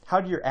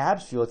 how do your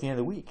abs feel at the end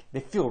of the week?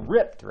 They feel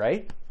ripped,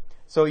 right?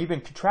 So you've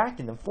been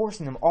contracting them,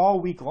 forcing them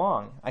all week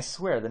long. I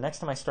swear, the next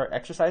time I start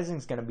exercising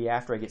is going to be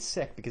after I get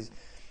sick, because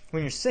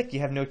when you're sick, you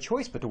have no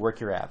choice but to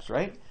work your abs,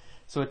 right?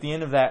 So at the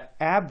end of that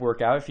ab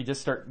workout, if you just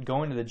start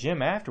going to the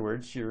gym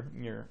afterwards,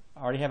 you're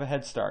already have a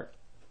head start,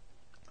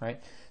 right?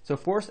 So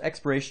forced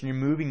expiration, you're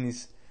moving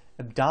these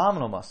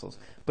abdominal muscles,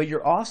 but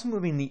you're also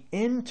moving the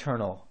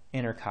internal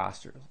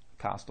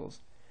intercostals.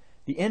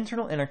 The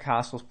internal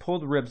intercostals pull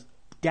the ribs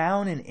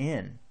down and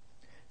in.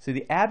 So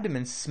the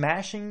abdomen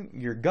smashing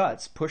your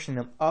guts, pushing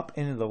them up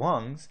into the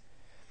lungs,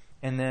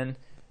 and then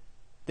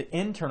the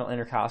internal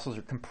intercostals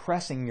are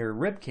compressing your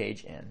rib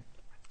cage in.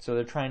 So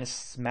they're trying to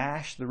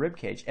smash the rib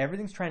cage.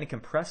 Everything's trying to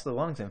compress the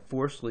lungs and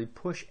forcefully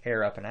push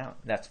air up and out.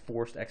 That's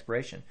forced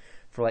expiration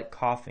for like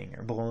coughing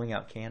or blowing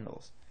out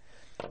candles.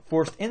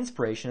 Forced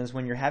inspiration is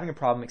when you're having a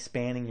problem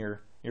expanding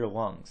your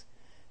lungs.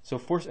 So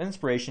forced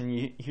inspiration,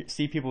 you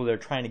see people that are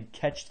trying to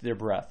catch their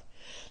breath.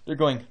 They're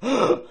going,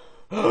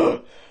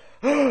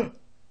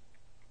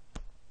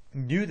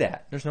 do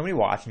that. There's nobody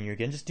watching you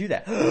again. Just do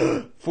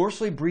that.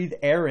 Forcefully breathe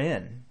air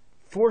in.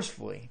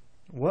 Forcefully.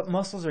 What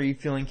muscles are you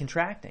feeling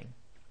contracting?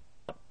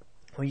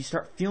 Well, you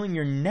start feeling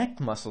your neck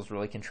muscles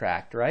really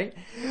contract, right?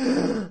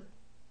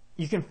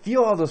 You can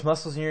feel all those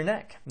muscles in your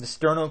neck. The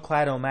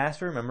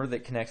sternocleidomastoid, remember,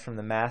 that connects from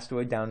the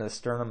mastoid down to the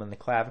sternum and the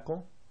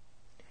clavicle.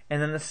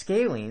 And then the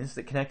scalenes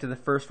that connect to the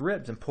first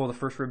ribs and pull the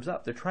first ribs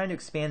up. They're trying to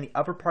expand the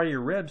upper part of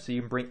your ribs so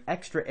you can bring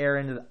extra air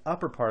into the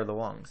upper part of the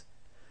lungs.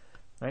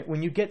 Right?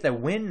 When you get the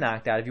wind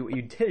knocked out of you, what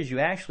you did is you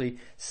actually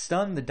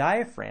stunned the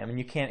diaphragm and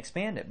you can't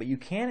expand it. But you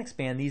can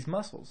expand these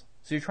muscles.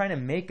 So you're trying to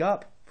make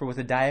up for what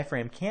the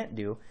diaphragm can't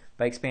do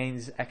by expanding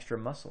these extra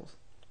muscles.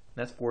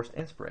 That's forced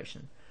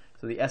inspiration.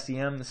 So the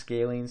SEM, the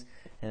scalenes,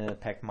 and the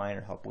pec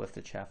minor help lift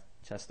the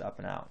chest up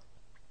and out.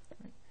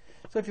 Right?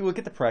 So if you look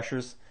at the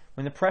pressures,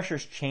 when the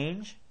pressures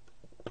change,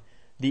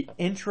 the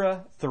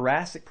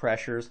intrathoracic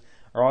pressures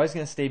are always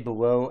going to stay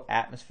below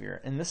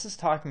atmosphere. And this is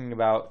talking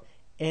about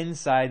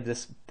inside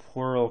this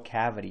pleural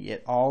cavity.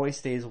 It always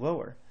stays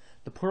lower.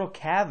 The pleural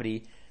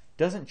cavity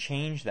doesn't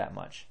change that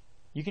much.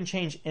 You can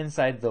change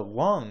inside the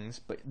lungs,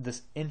 but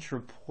this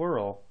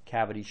intrapleural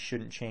cavity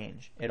shouldn't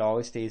change. It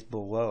always stays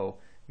below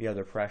the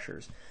other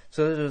pressures.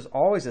 So there's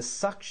always a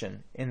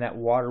suction in that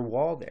water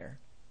wall there,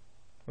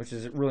 which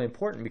is really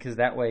important because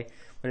that way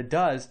what it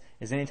does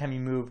is anytime you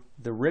move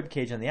the rib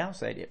cage on the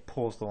outside, it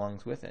pulls the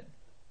lungs with it.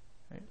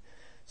 Right?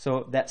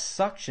 So that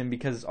suction,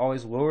 because it's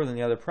always lower than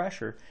the other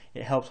pressure,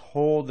 it helps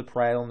hold the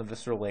parietal and the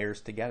visceral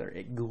layers together.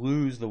 It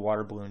glues the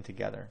water balloon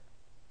together.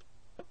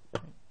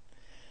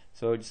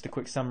 So just a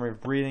quick summary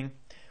of breathing.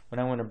 When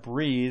I want to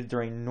breathe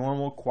during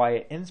normal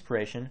quiet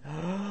inspiration,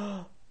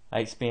 I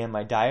expand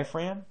my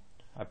diaphragm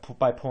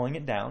by pulling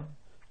it down.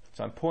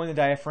 So I'm pulling the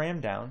diaphragm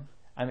down.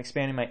 I'm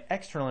expanding my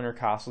external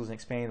intercostals and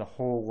expanding the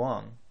whole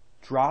lung,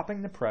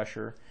 dropping the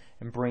pressure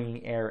and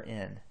bringing air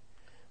in.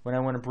 When I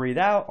want to breathe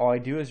out, all I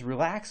do is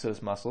relax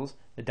those muscles.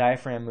 The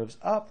diaphragm moves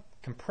up,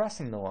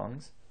 compressing the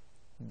lungs.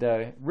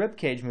 The rib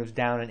cage moves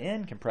down and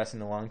in, compressing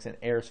the lungs, and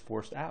air is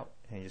forced out.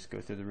 And you just go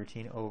through the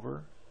routine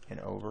over and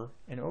over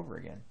and over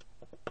again.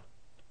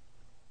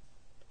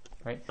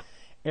 Right?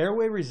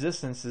 Airway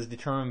resistance is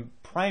determined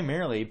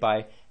primarily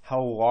by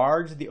how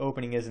large the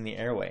opening is in the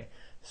airway.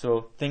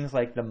 So things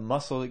like the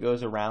muscle that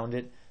goes around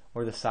it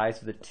or the size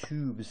of the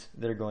tubes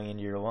that are going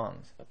into your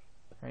lungs.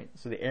 Right?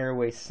 So the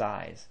airway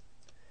size.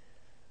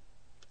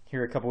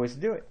 Here are a couple ways to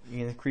do it. You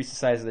can increase the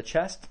size of the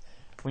chest.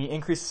 When you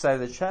increase the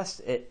size of the chest,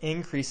 it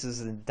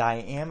increases the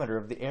diameter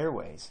of the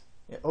airways.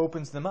 It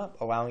opens them up,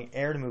 allowing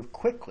air to move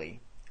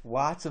quickly.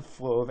 Lots of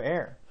flow of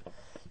air.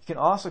 You can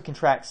also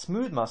contract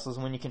smooth muscles.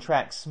 When you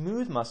contract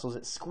smooth muscles,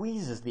 it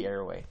squeezes the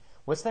airway.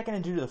 What's that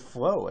going to do to the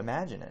flow?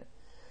 Imagine it.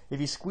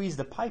 If you squeeze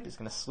the pipe, it's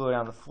going to slow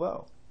down the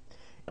flow.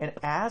 In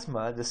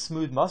asthma, the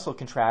smooth muscle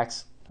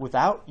contracts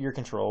without your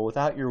control,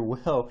 without your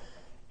will,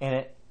 and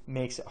it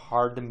makes it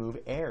hard to move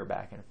air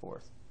back and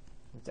forth.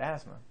 It's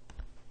asthma,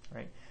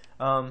 right?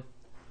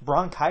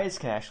 Bronchitis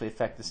can actually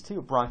affect this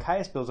too.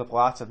 Bronchitis builds up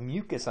lots of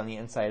mucus on the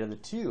inside of the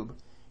tube.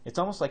 It's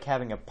almost like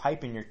having a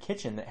pipe in your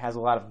kitchen that has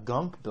a lot of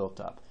gunk built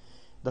up.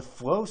 The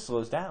flow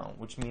slows down,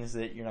 which means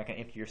that you're not going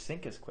to empty your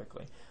sink as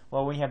quickly.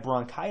 Well, when you have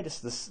bronchitis,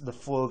 the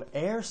flow of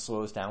air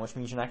slows down, which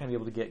means you're not going to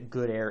be able to get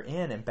good air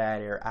in and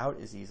bad air out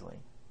as easily.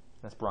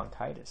 That's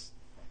bronchitis.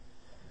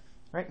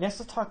 Right, next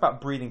let's talk about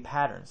breathing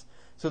patterns.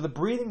 So the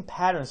breathing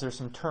patterns, there's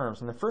some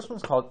terms, and the first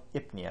one's called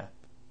apnea.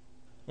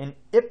 And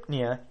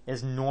apnea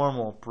is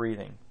normal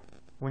breathing.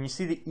 When you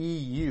see the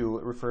EU,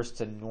 it refers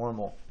to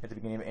normal at the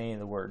beginning of any of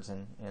the words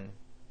in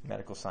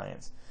medical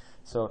science.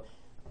 So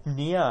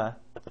apnea,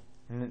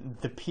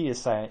 the P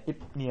is silent,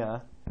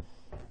 apnea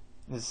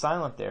is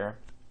silent there.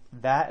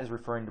 That is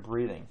referring to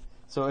breathing.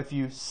 So if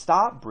you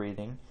stop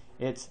breathing,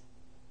 it's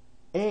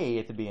A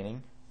at the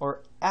beginning,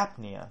 or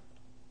apnea,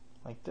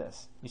 like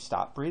this. You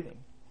stop breathing.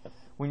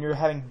 When you're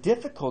having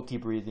difficulty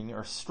breathing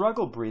or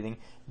struggle breathing,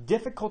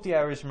 difficulty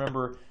I always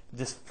remember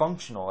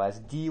dysfunctional as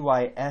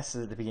DYS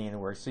is at the beginning of the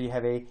word. So you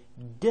have a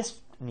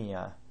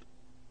dyspnea.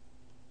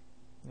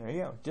 There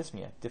you go,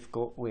 dyspnea,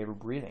 difficult way of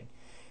breathing.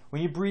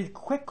 When you breathe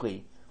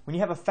quickly, when you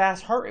have a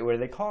fast heart rate, what do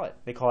they call it?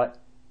 They call it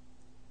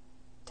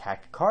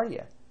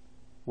tachycardia.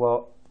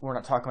 Well, we're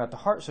not talking about the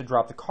heart, so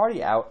drop the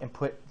cardia out and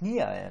put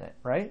pnea in it,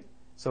 right?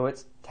 So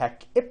it's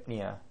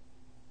tachypnea,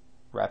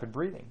 rapid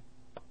breathing.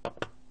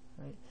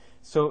 Right?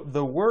 So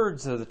the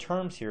words of the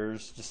terms here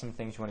is just some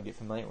things you want to get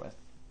familiar with.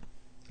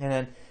 And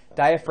then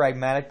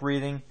diaphragmatic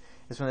breathing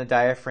is when the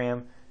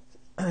diaphragm,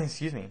 when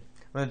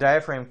the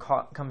diaphragm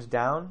comes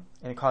down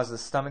and it causes the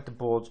stomach to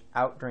bulge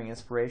out during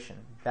inspiration.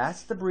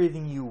 That's the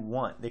breathing you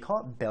want. They call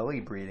it belly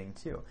breathing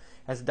too.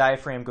 As the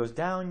diaphragm goes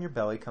down, your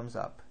belly comes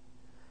up.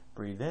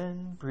 Breathe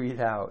in,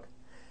 breathe out.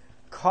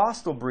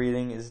 Costal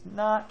breathing is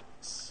not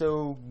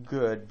so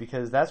good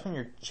because that's when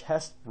you're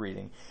chest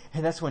breathing.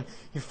 And that's when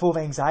you're full of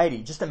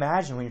anxiety. Just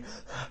imagine when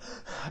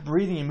you're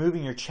breathing and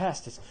moving your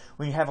chest. It's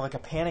when you have like a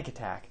panic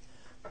attack.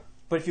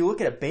 But if you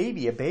look at a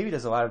baby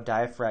does a lot of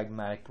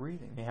diaphragmatic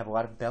breathing. They have a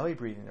lot of belly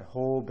breathing. Their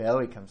whole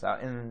belly comes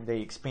out, and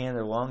they expand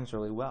their lungs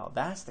really well.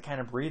 That's the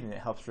kind of breathing that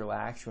helps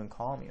relax you and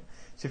calm you.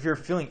 So if you're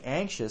feeling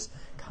anxious,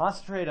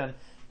 concentrate on,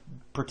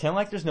 pretend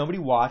like there's nobody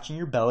watching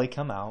your belly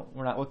come out.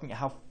 We're not looking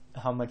at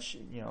how much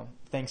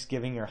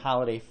Thanksgiving or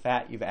holiday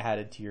fat you've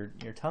added to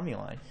your tummy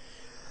line.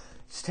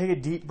 Just take a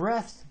deep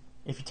breath.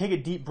 If you take a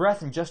deep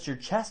breath and just your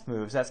chest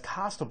moves, that's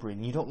costal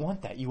breathing. You don't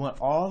want that. You want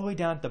all the way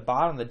down at the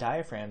bottom of the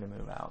diaphragm to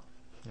move out.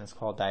 And it's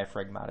called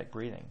diaphragmatic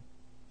breathing.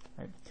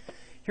 Right?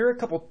 Here are a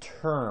couple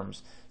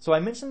terms. So I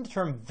mentioned the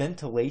term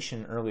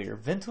ventilation earlier.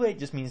 Ventilate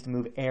just means to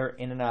move air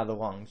in and out of the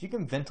lungs. You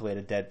can ventilate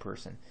a dead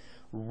person.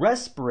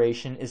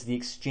 Respiration is the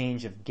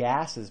exchange of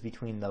gases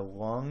between the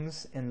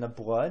lungs and the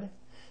blood.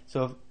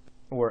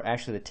 Or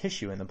actually the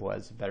tissue in the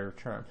blood is a better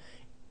term.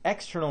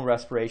 External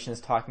respiration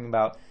is talking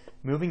about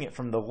moving it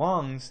from the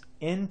lungs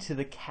into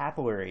the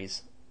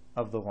capillaries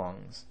of the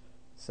lungs.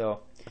 So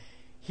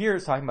here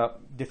it's talking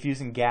about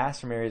diffusing gas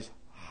from areas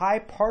high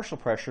partial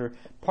pressure.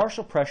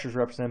 Partial pressure is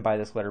represented by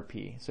this letter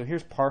P. So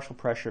here's partial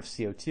pressure of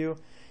CO2.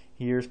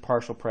 Here's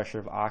partial pressure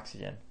of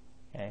oxygen.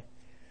 Okay.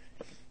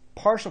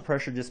 Partial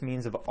pressure just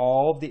means of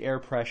all of the air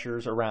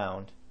pressures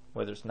around,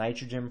 whether it's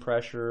nitrogen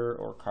pressure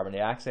or carbon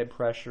dioxide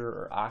pressure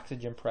or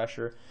oxygen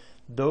pressure,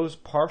 those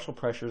partial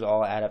pressures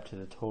all add up to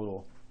the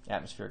total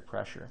atmospheric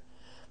pressure.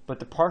 But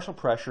the partial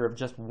pressure of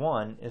just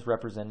one is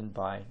represented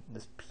by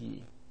this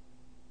P.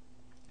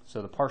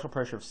 So the partial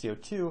pressure of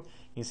CO2, you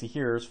can see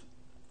here is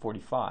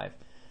 45.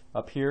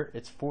 Up here,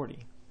 it's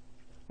 40.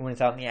 When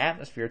it's out in the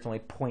atmosphere, it's only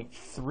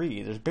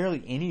 0.3. There's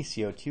barely any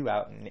CO2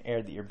 out in the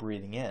air that you're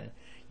breathing in.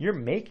 You're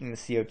making the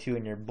CO2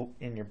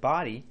 in your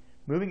body,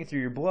 moving it through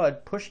your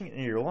blood, pushing it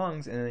into your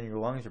lungs, and then your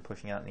lungs are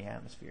pushing out in the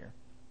atmosphere.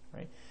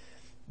 Right?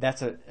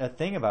 That's a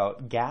thing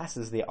about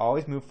gases. They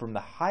always move from the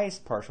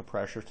highest partial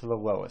pressure to the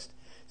lowest.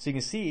 So you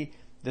can see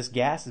this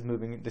gas is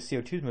moving, the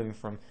CO2 is moving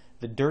from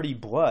the dirty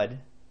blood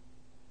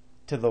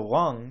to the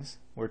lungs,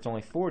 where it's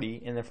only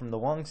 40, and then from the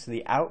lungs to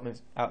the out in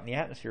the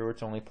atmosphere, where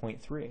it's only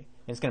 0.3. And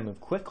it's going to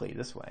move quickly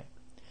this way.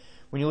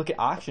 When you look at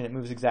oxygen, it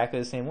moves exactly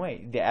the same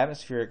way. The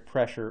atmospheric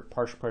pressure,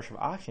 partial pressure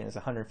of oxygen is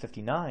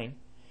 159.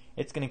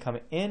 It's going to come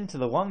into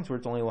the lungs where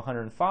it's only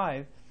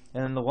 105,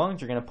 and then the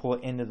lungs are going to pull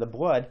it into the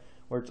blood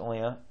where it's only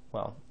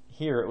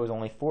Here it was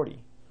only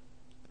 40.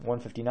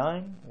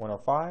 159,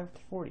 105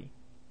 to 40.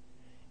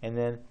 And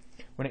then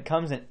when it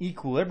comes and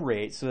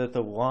equilibrates so that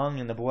the lung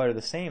and the blood are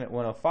the same at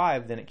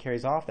 105, then it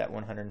carries off that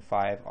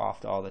 105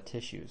 off to all the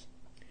tissues.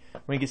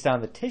 When it gets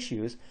down to the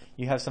tissues,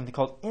 you have something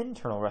called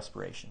internal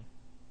respiration.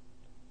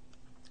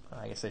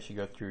 I guess I should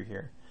go through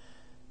here.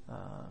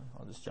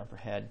 I'll just jump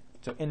ahead.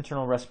 So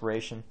internal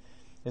respiration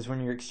is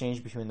when you're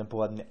exchanging between the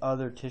blood and the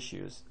other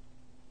tissues.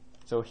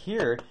 So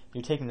here,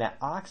 you're taking that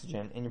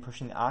oxygen and you're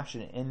pushing the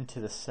oxygen into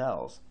the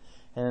cells.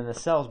 And then the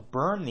cells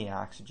burn the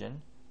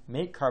oxygen,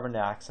 make carbon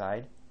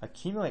dioxide,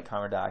 accumulate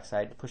carbon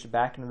dioxide, push it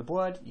back into the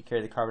blood, you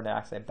carry the carbon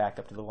dioxide back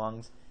up to the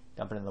lungs,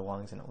 dump it in the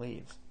lungs, and it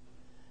leaves.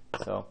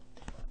 So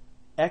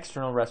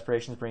external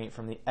respiration is bringing it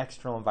from the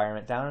external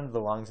environment down into the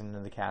lungs and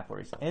into the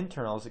capillaries.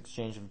 Internal is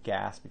exchange of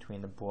gas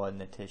between the blood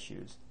and the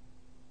tissues.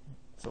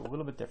 So a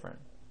little bit different.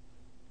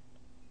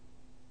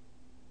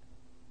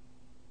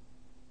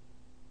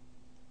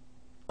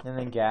 And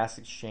then gas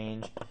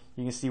exchange.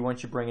 You can see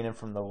once you bring it in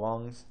from the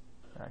lungs,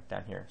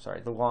 down here,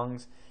 sorry, the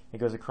lungs, it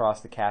goes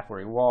across the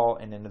capillary wall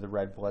and into the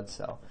red blood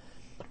cell.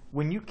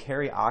 When you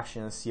carry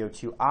oxygen and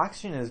CO2,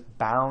 oxygen is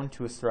bound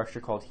to a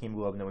structure called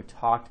hemoglobin that we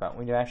talked about.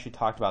 We actually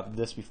talked about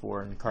this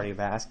before in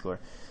cardiovascular.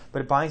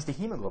 But it binds to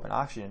hemoglobin,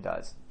 oxygen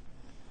does.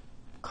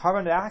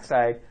 Carbon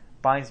dioxide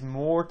binds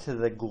more to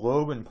the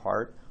globin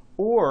part,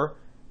 or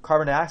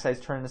carbon dioxide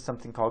is turned into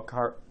something called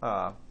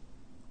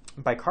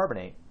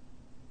bicarbonate,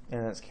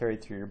 and it's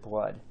carried through your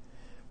blood.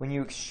 When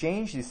you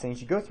exchange these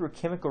things, you go through a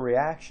chemical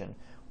reaction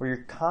where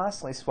you're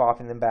constantly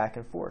swapping them back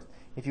and forth.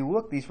 If you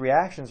look, these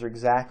reactions are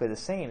exactly the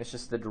same. It's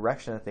just the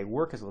direction that they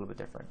work is a little bit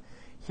different.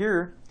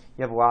 Here,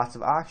 you have lots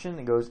of oxygen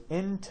that goes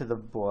into the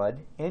blood,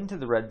 into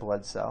the red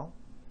blood cell.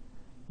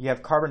 You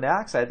have carbon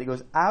dioxide that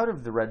goes out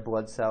of the red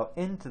blood cell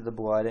into the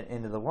blood and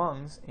into the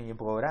lungs, and you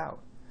blow it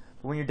out.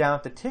 But when you're down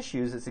at the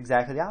tissues, it's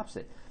exactly the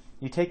opposite.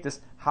 You take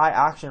this high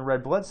oxygen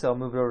red blood cell,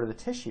 move it over to the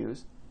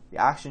tissues, the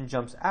oxygen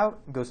jumps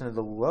out and goes into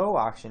the low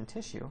oxygen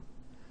tissue.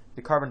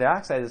 The carbon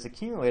dioxide that's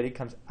accumulated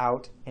comes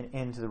out and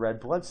into the red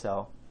blood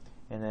cell,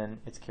 and then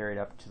it's carried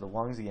up to the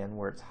lungs again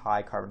where it's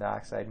high carbon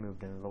dioxide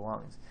moved into the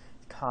lungs.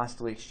 It's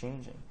constantly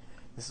exchanging.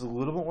 This is a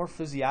little bit more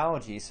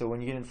physiology, so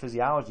when you get into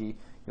physiology,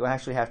 you'll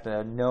actually have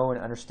to know and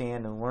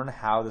understand and learn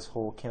how this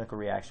whole chemical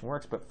reaction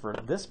works. But for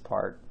this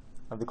part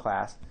of the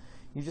class,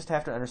 you just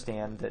have to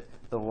understand that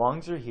the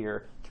lungs are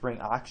here to bring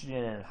oxygen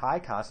in at high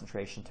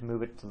concentration to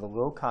move it to the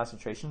low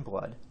concentration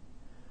blood.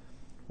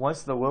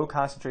 Once the low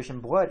concentration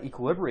blood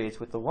equilibrates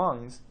with the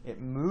lungs,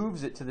 it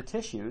moves it to the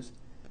tissues,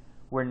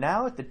 where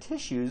now at the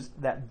tissues,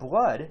 that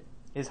blood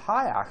is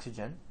high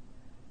oxygen,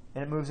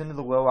 and it moves into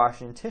the low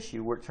oxygen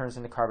tissue where it turns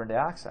into carbon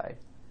dioxide.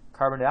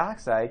 Carbon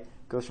dioxide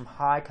goes from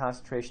high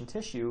concentration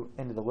tissue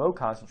into the low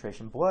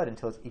concentration blood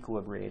until it's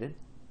equilibrated.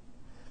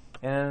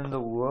 And then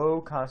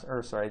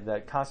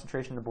the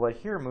concentration of the blood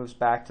here moves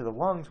back to the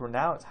lungs where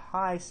now it's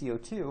high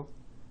CO2.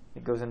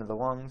 It goes into the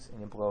lungs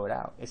and you blow it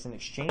out. It's an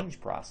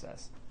exchange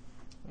process.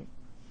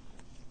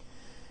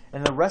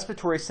 And the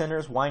respiratory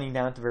centers winding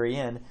down at the very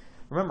end.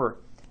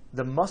 Remember,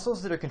 the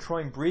muscles that are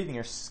controlling breathing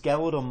are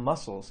skeletal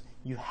muscles.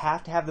 You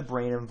have to have the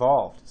brain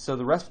involved. So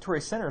the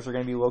respiratory centers are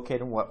going to be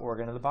located in what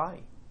organ of the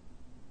body?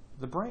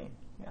 The brain.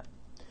 Yeah.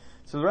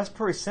 So the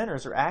respiratory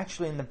centers are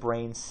actually in the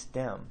brain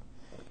stem.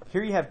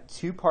 Here you have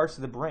two parts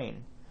of the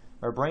brain,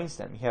 or brain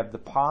stem. You have the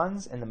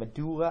pons and the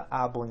medulla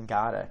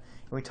oblongata.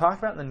 And we talked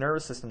about in the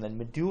nervous system that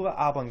medulla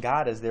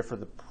oblongata is there for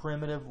the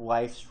primitive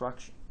life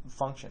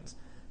functions.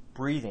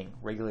 Breathing,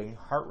 regulating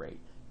heart rate,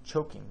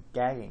 choking,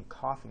 gagging,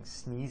 coughing,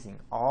 sneezing,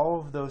 all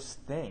of those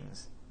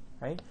things,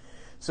 right?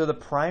 So the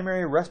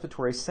primary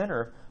respiratory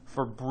center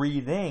for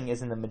breathing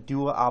is in the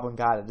medulla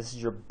oblongata. This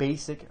is your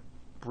basic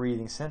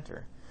breathing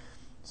center.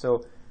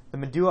 So the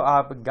medulla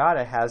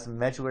oblongata has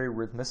medullary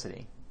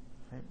rhythmicity,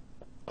 right?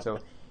 So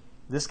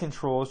this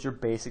controls your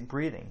basic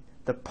breathing.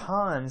 The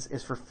pons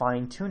is for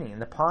fine tuning,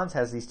 and the pons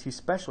has these two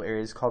special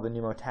areas called the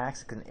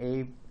pneumotaxic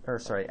and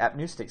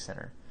apneustic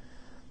center.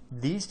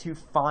 These two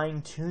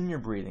fine-tune your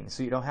breathing,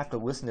 so you don't have to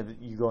listen to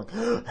you going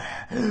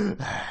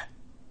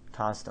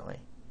constantly.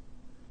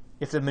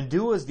 If the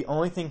medulla is the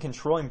only thing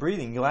controlling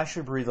breathing, you'll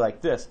actually breathe like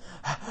this,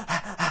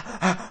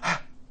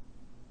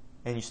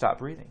 and you stop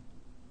breathing.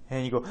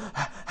 And you go,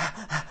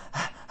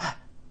 and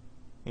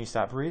you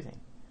stop breathing.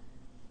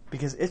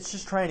 Because it's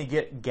just trying to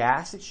get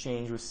gas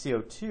exchange with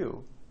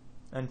CO2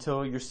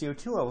 until your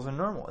CO2 levels are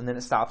normal, and then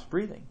it stops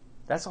breathing.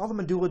 That's all the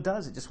medulla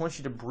does. It just wants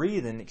you to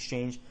breathe and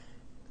exchange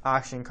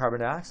oxygen and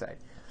carbon dioxide.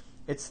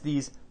 It's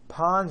these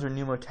pons or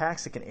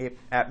pneumotaxic and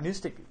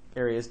apneustic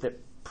areas that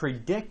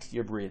predict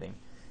your breathing.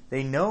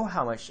 They know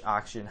how much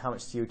oxygen, how much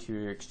CO2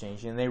 you're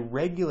exchanging, and they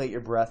regulate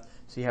your breath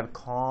so you have a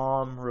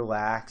calm,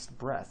 relaxed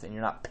breath and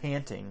you're not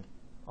panting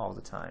all the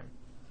time.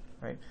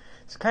 Right?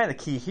 So kind of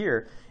the key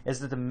here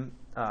is that the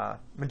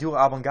medulla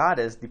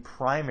oblongata is the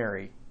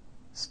primary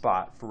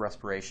spot for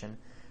respiration,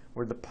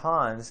 where the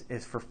pons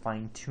is for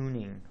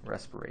fine-tuning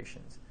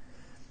respirations.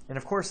 And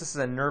of course, this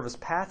is a nervous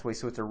pathway,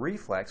 so it's a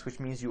reflex, which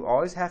means you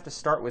always have to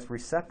start with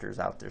receptors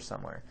out there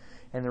somewhere.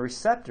 And the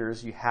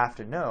receptors, you have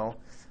to know,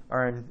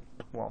 are in,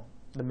 well,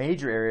 the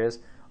major areas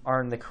are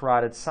in the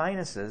carotid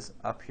sinuses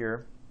up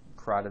here,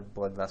 carotid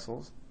blood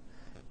vessels,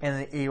 and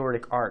the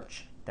aortic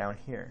arch down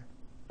here.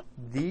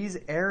 These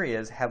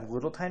areas have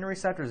little tiny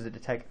receptors that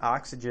detect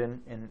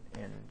oxygen and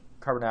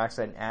carbon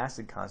dioxide and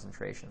acid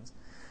concentrations.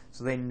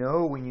 So they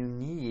know when you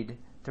need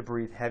to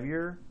breathe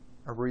heavier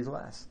or breathe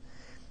less.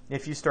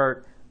 If you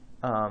start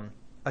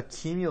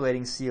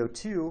accumulating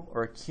CO2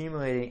 or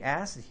accumulating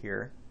acid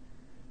here,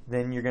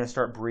 then you're going to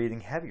start breathing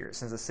heavier. It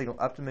sends a signal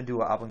up to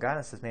medulla oblongata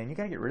and says, man, you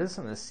got to get rid of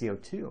some of this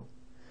CO2.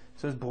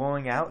 So it's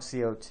blowing out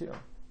CO2.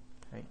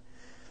 Right?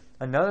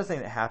 Another thing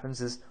that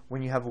happens is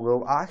when you have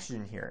low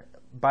oxygen here.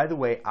 By the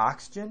way,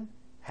 oxygen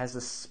has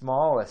the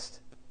smallest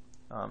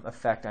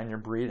effect on your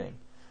breathing.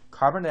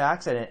 Carbon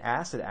dioxide and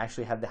acid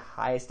actually have the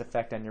highest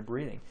effect on your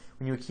breathing.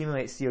 When you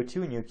accumulate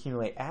CO2 and you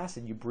accumulate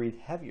acid, you breathe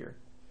heavier.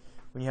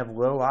 When you have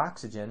low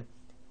oxygen,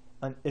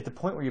 at the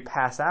point where you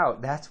pass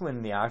out, that's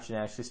when the oxygen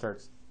actually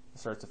starts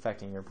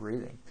affecting your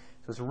breathing.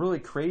 So it's really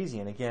crazy,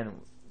 and again,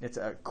 it's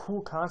a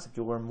cool concept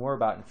you'll learn more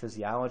about in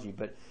physiology,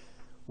 but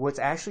what's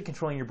actually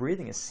controlling your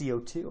breathing is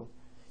CO2.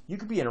 You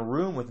could be in a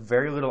room with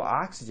very little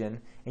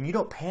oxygen, and you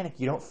don't panic,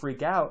 you don't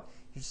freak out.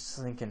 You're just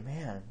thinking,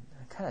 man,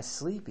 I'm kind of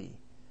sleepy.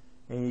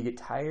 And you get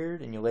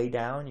tired, and you lay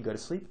down, you go to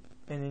sleep,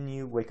 and then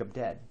you wake up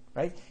dead,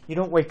 right? You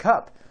don't wake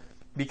up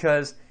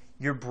because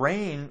your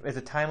brain, at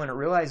the time when it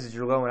realizes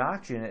you're low in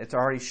oxygen, it's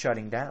already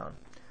shutting down.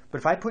 But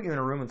if I put you in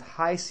a room with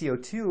high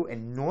CO2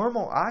 and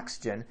normal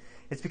oxygen,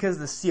 it's because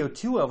of the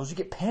CO2 levels, you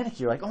get panicky.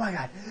 You're like, oh my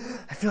God,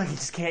 I feel like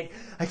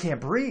I can't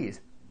breathe.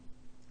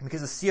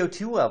 Because the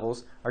CO2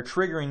 levels are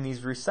triggering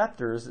these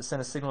receptors that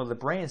send a signal to the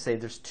brain and say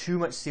there's too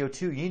much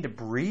CO2, you need to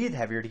breathe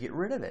heavier to get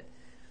rid of it.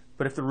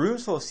 But if the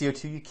room's full of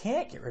CO2, you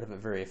can't get rid of it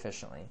very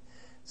efficiently.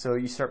 So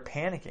you start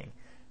panicking.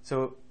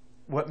 So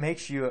what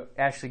makes you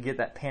actually get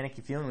that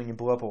panicky feeling when you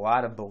blow up a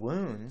lot of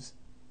balloons,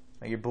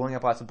 you're blowing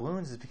up lots of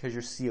balloons, is because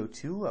your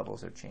CO2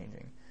 levels are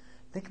changing.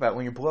 Think about it.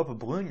 When you blow up a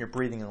balloon, you're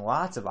breathing in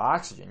lots of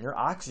oxygen. Your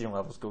oxygen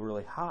levels go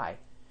really high,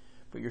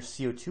 but your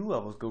CO2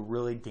 levels go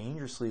really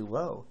dangerously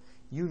low.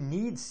 You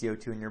need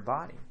CO2 in your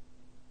body.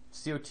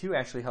 CO2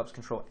 actually helps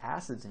control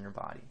acids in your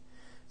body.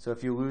 So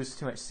if you lose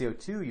too much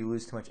CO2, you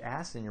lose too much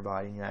acid in your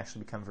body, and you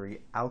actually become very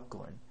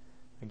alkaline.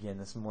 Again,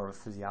 this is more of a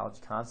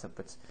physiology concept,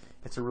 but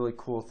it's a really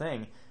cool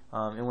thing.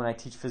 And when I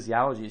teach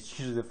physiology, it's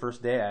usually the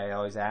first day I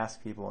always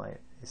ask people, I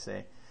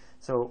say,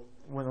 so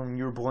when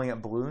you were blowing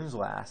up balloons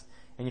last,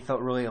 and you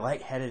felt really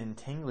lightheaded and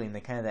tingly, and the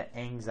kind of that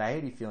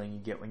anxiety feeling you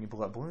get when you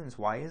blow up balloons,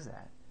 why is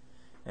that?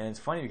 And it's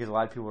funny because a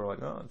lot of people are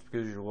like, oh, it's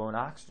because you're low in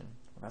oxygen.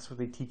 Well, that's what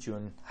they teach you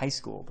in high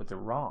school, but they're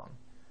wrong.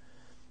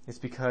 It's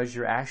because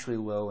you're actually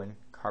low in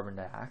carbon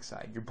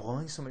dioxide. You're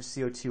blowing so much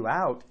CO2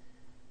 out.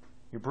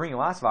 You're bringing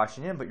lots of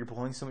oxygen in, but you're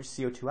blowing so much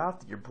CO2 out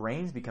that your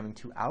brain's becoming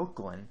too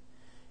alkaline,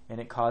 and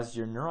it causes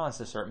your neurons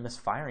to start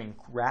misfiring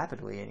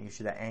rapidly, and it gives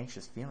you that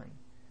anxious feeling.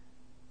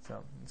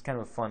 So it's kind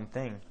of a fun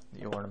thing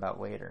that you'll learn about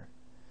later.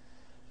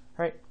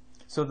 All right.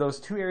 So those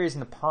two areas in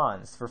the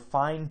pons for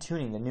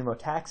fine-tuning the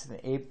pneumotaxic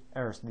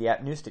and the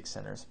apneustic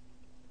centers.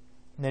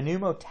 The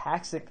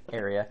pneumotaxic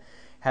area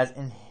has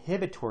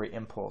inhibitory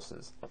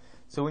impulses.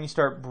 So when you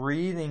start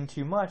breathing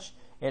too much,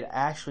 it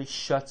actually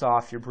shuts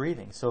off your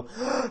breathing. So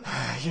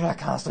you're not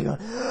constantly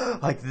going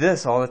like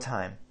this all the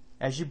time.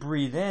 As you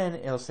breathe in,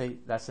 it'll say,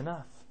 that's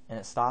enough, and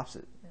it stops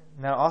it.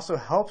 And that also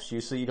helps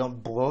you so you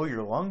don't blow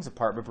your lungs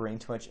apart by bringing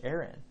too much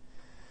air in.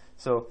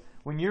 So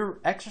when you're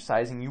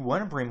exercising, you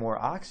want to bring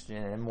more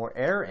oxygen and more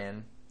air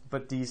in,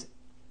 but these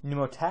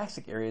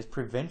pneumotaxic areas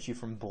prevent you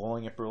from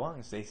blowing up your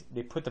lungs.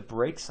 They put the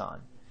brakes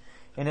on.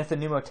 And if the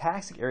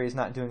pneumotaxic area is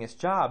not doing its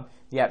job,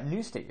 the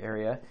apneustic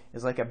area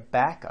is like a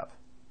backup,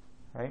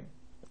 right?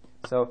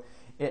 So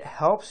it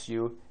helps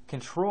you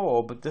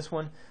control, but this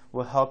one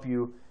will help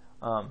you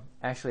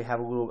actually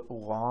have a little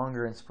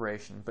longer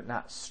inspiration, but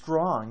not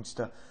strong, just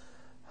a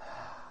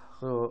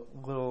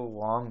little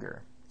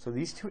longer. So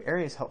these two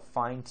areas help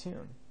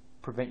fine-tune,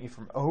 prevent you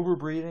from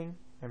over-breathing,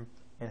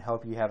 and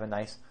help you have a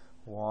nice,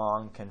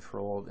 long,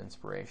 controlled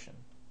inspiration.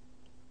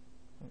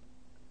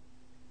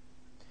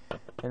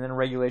 And then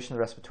regulation of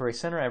the respiratory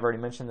center, I've already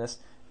mentioned this.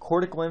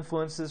 Cortical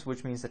influences,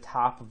 which means the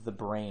top of the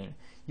brain.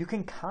 You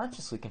can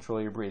consciously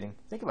control your breathing.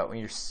 Think about when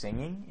you're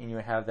singing and you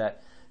have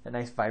that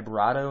nice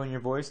vibrato in your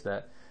voice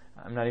that,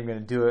 I'm not even going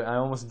to do it. I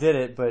almost did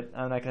it, but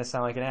I'm not going to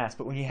sound like an ass.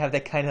 But when you have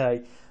that kind of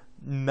like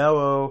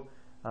mellow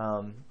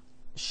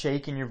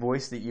shake in your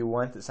voice that you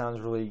want that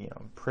sounds really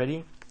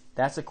pretty,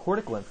 that's a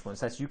cortical influence.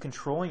 That's you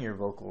controlling your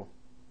vocal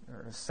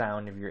or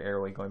sound of your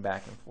airway going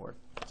back and forth.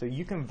 So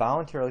you can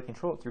voluntarily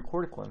control it through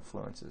cortical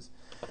influences.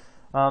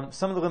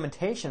 Some of the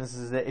limitations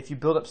is that if you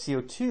build up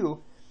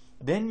CO2,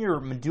 then your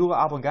medulla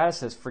oblongata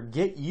says,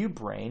 forget you,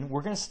 brain,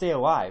 we're going to stay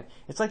alive.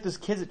 It's like those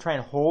kids that try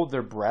and hold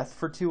their breath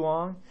for too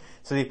long.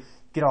 So they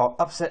get all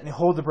upset and they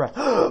hold their breath.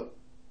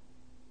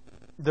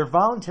 They're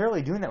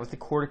voluntarily doing that with the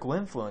cortical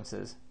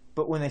influences.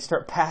 But when they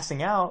start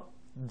passing out,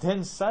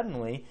 then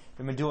suddenly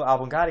the medulla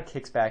oblongata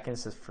kicks back in and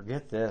says,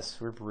 forget this,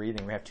 we're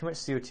breathing. We have too much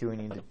CO2, we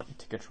need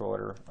to control it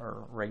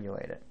or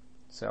regulate it.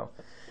 So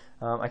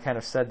I kind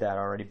of said that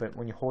already, but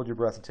when you hold your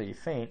breath until you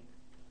faint,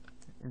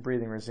 your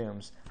breathing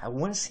resumes. I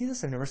want to see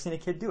this. I've never seen a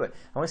kid do it.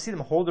 I want to see them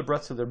hold their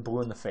breath so they're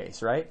blue in the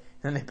face, right?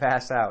 And then they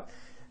pass out.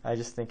 I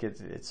just think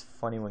it's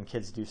funny when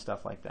kids do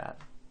stuff like that.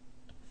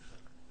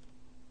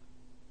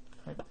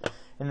 Right.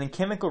 And then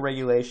chemical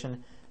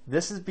regulation.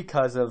 This is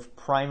because of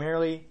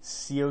primarily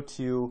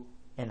CO2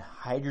 and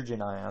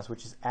hydrogen ions,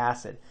 which is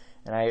acid.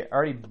 And I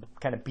already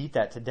kind of beat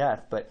that to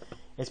death, but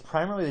it's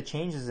primarily the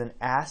changes in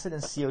acid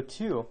and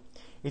CO2.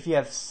 If you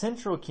have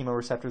central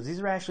chemoreceptors, these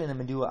are actually in the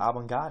medulla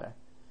oblongata.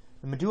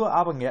 The medulla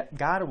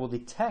oblongata will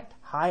detect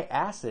high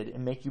acid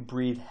and make you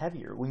breathe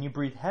heavier. When you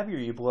breathe heavier,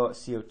 you blow out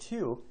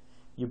CO2,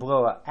 you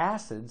blow out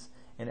acids,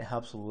 and it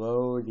helps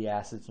lower the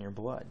acids in your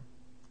blood.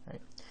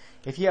 Right?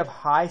 If you have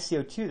high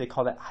CO2, they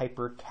call that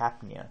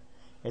hypercapnia.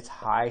 It's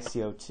high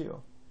CO2.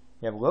 You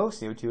have low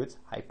CO2, it's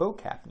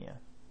hypocapnia.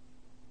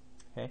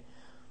 Okay?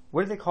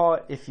 What do they call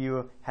it if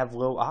you have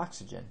low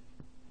oxygen?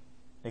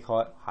 They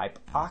call it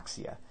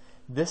hypoxia.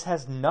 This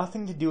has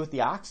nothing to do with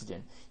the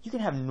oxygen. You can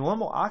have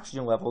normal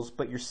oxygen levels,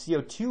 but your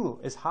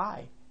CO2 is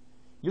high.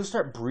 You'll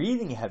start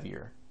breathing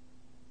heavier.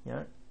 You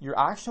know, your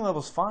oxygen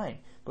level's fine,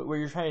 but what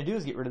you're trying to do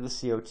is get rid of the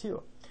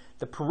CO2.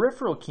 The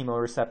peripheral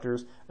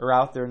chemoreceptors are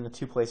out there in the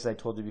two places I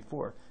told you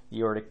before: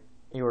 the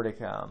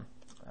aortic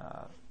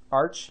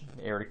arch,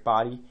 the aortic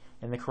body,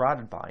 and the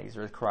carotid bodies,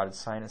 or the carotid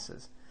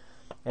sinuses.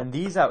 And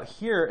these out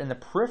here in the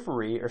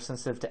periphery are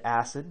sensitive to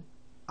acid,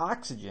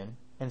 oxygen,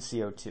 and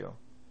CO2.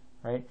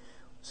 Right?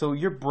 So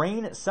your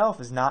brain itself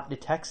is not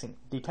detecting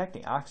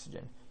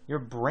oxygen. Your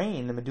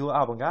brain, the medulla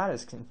oblongata,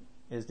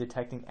 is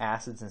detecting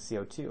acids and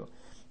CO2.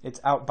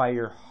 It's out by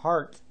your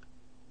heart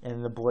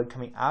and the blood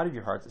coming out of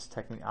your heart that's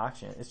detecting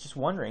oxygen. It's just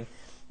wondering,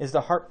 is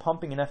the heart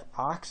pumping enough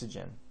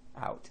oxygen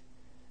out?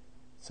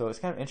 So it's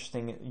kind of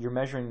interesting. You're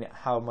measuring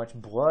how much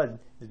blood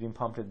is being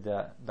pumped to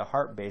the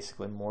heart,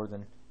 basically, more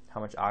than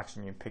how much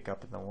oxygen you pick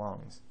up in the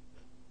lungs.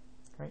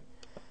 Right?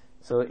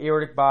 So the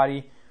aortic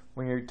body,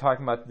 when you're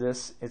talking about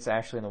this, it's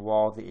actually in the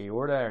wall of the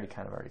aorta. I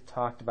already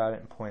talked about it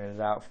and pointed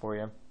it out for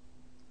you.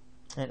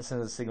 And it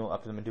sends a signal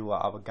up to the medulla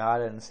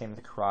oblongata, and the same with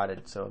the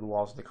carotid. So the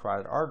walls of the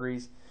carotid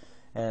arteries,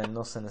 and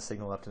they'll send a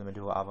signal up to the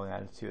medulla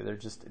oblongata too. They're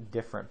just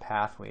different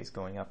pathways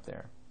going up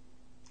there.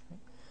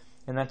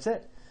 And that's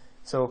it.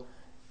 So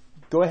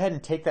go ahead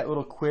and take that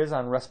little quiz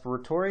on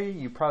respiratory.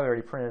 You probably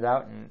already printed it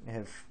out and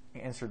have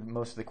answered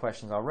most of the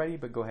questions already,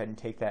 but go ahead and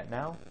take that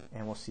now,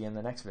 and we'll see you in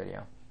the next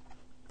video.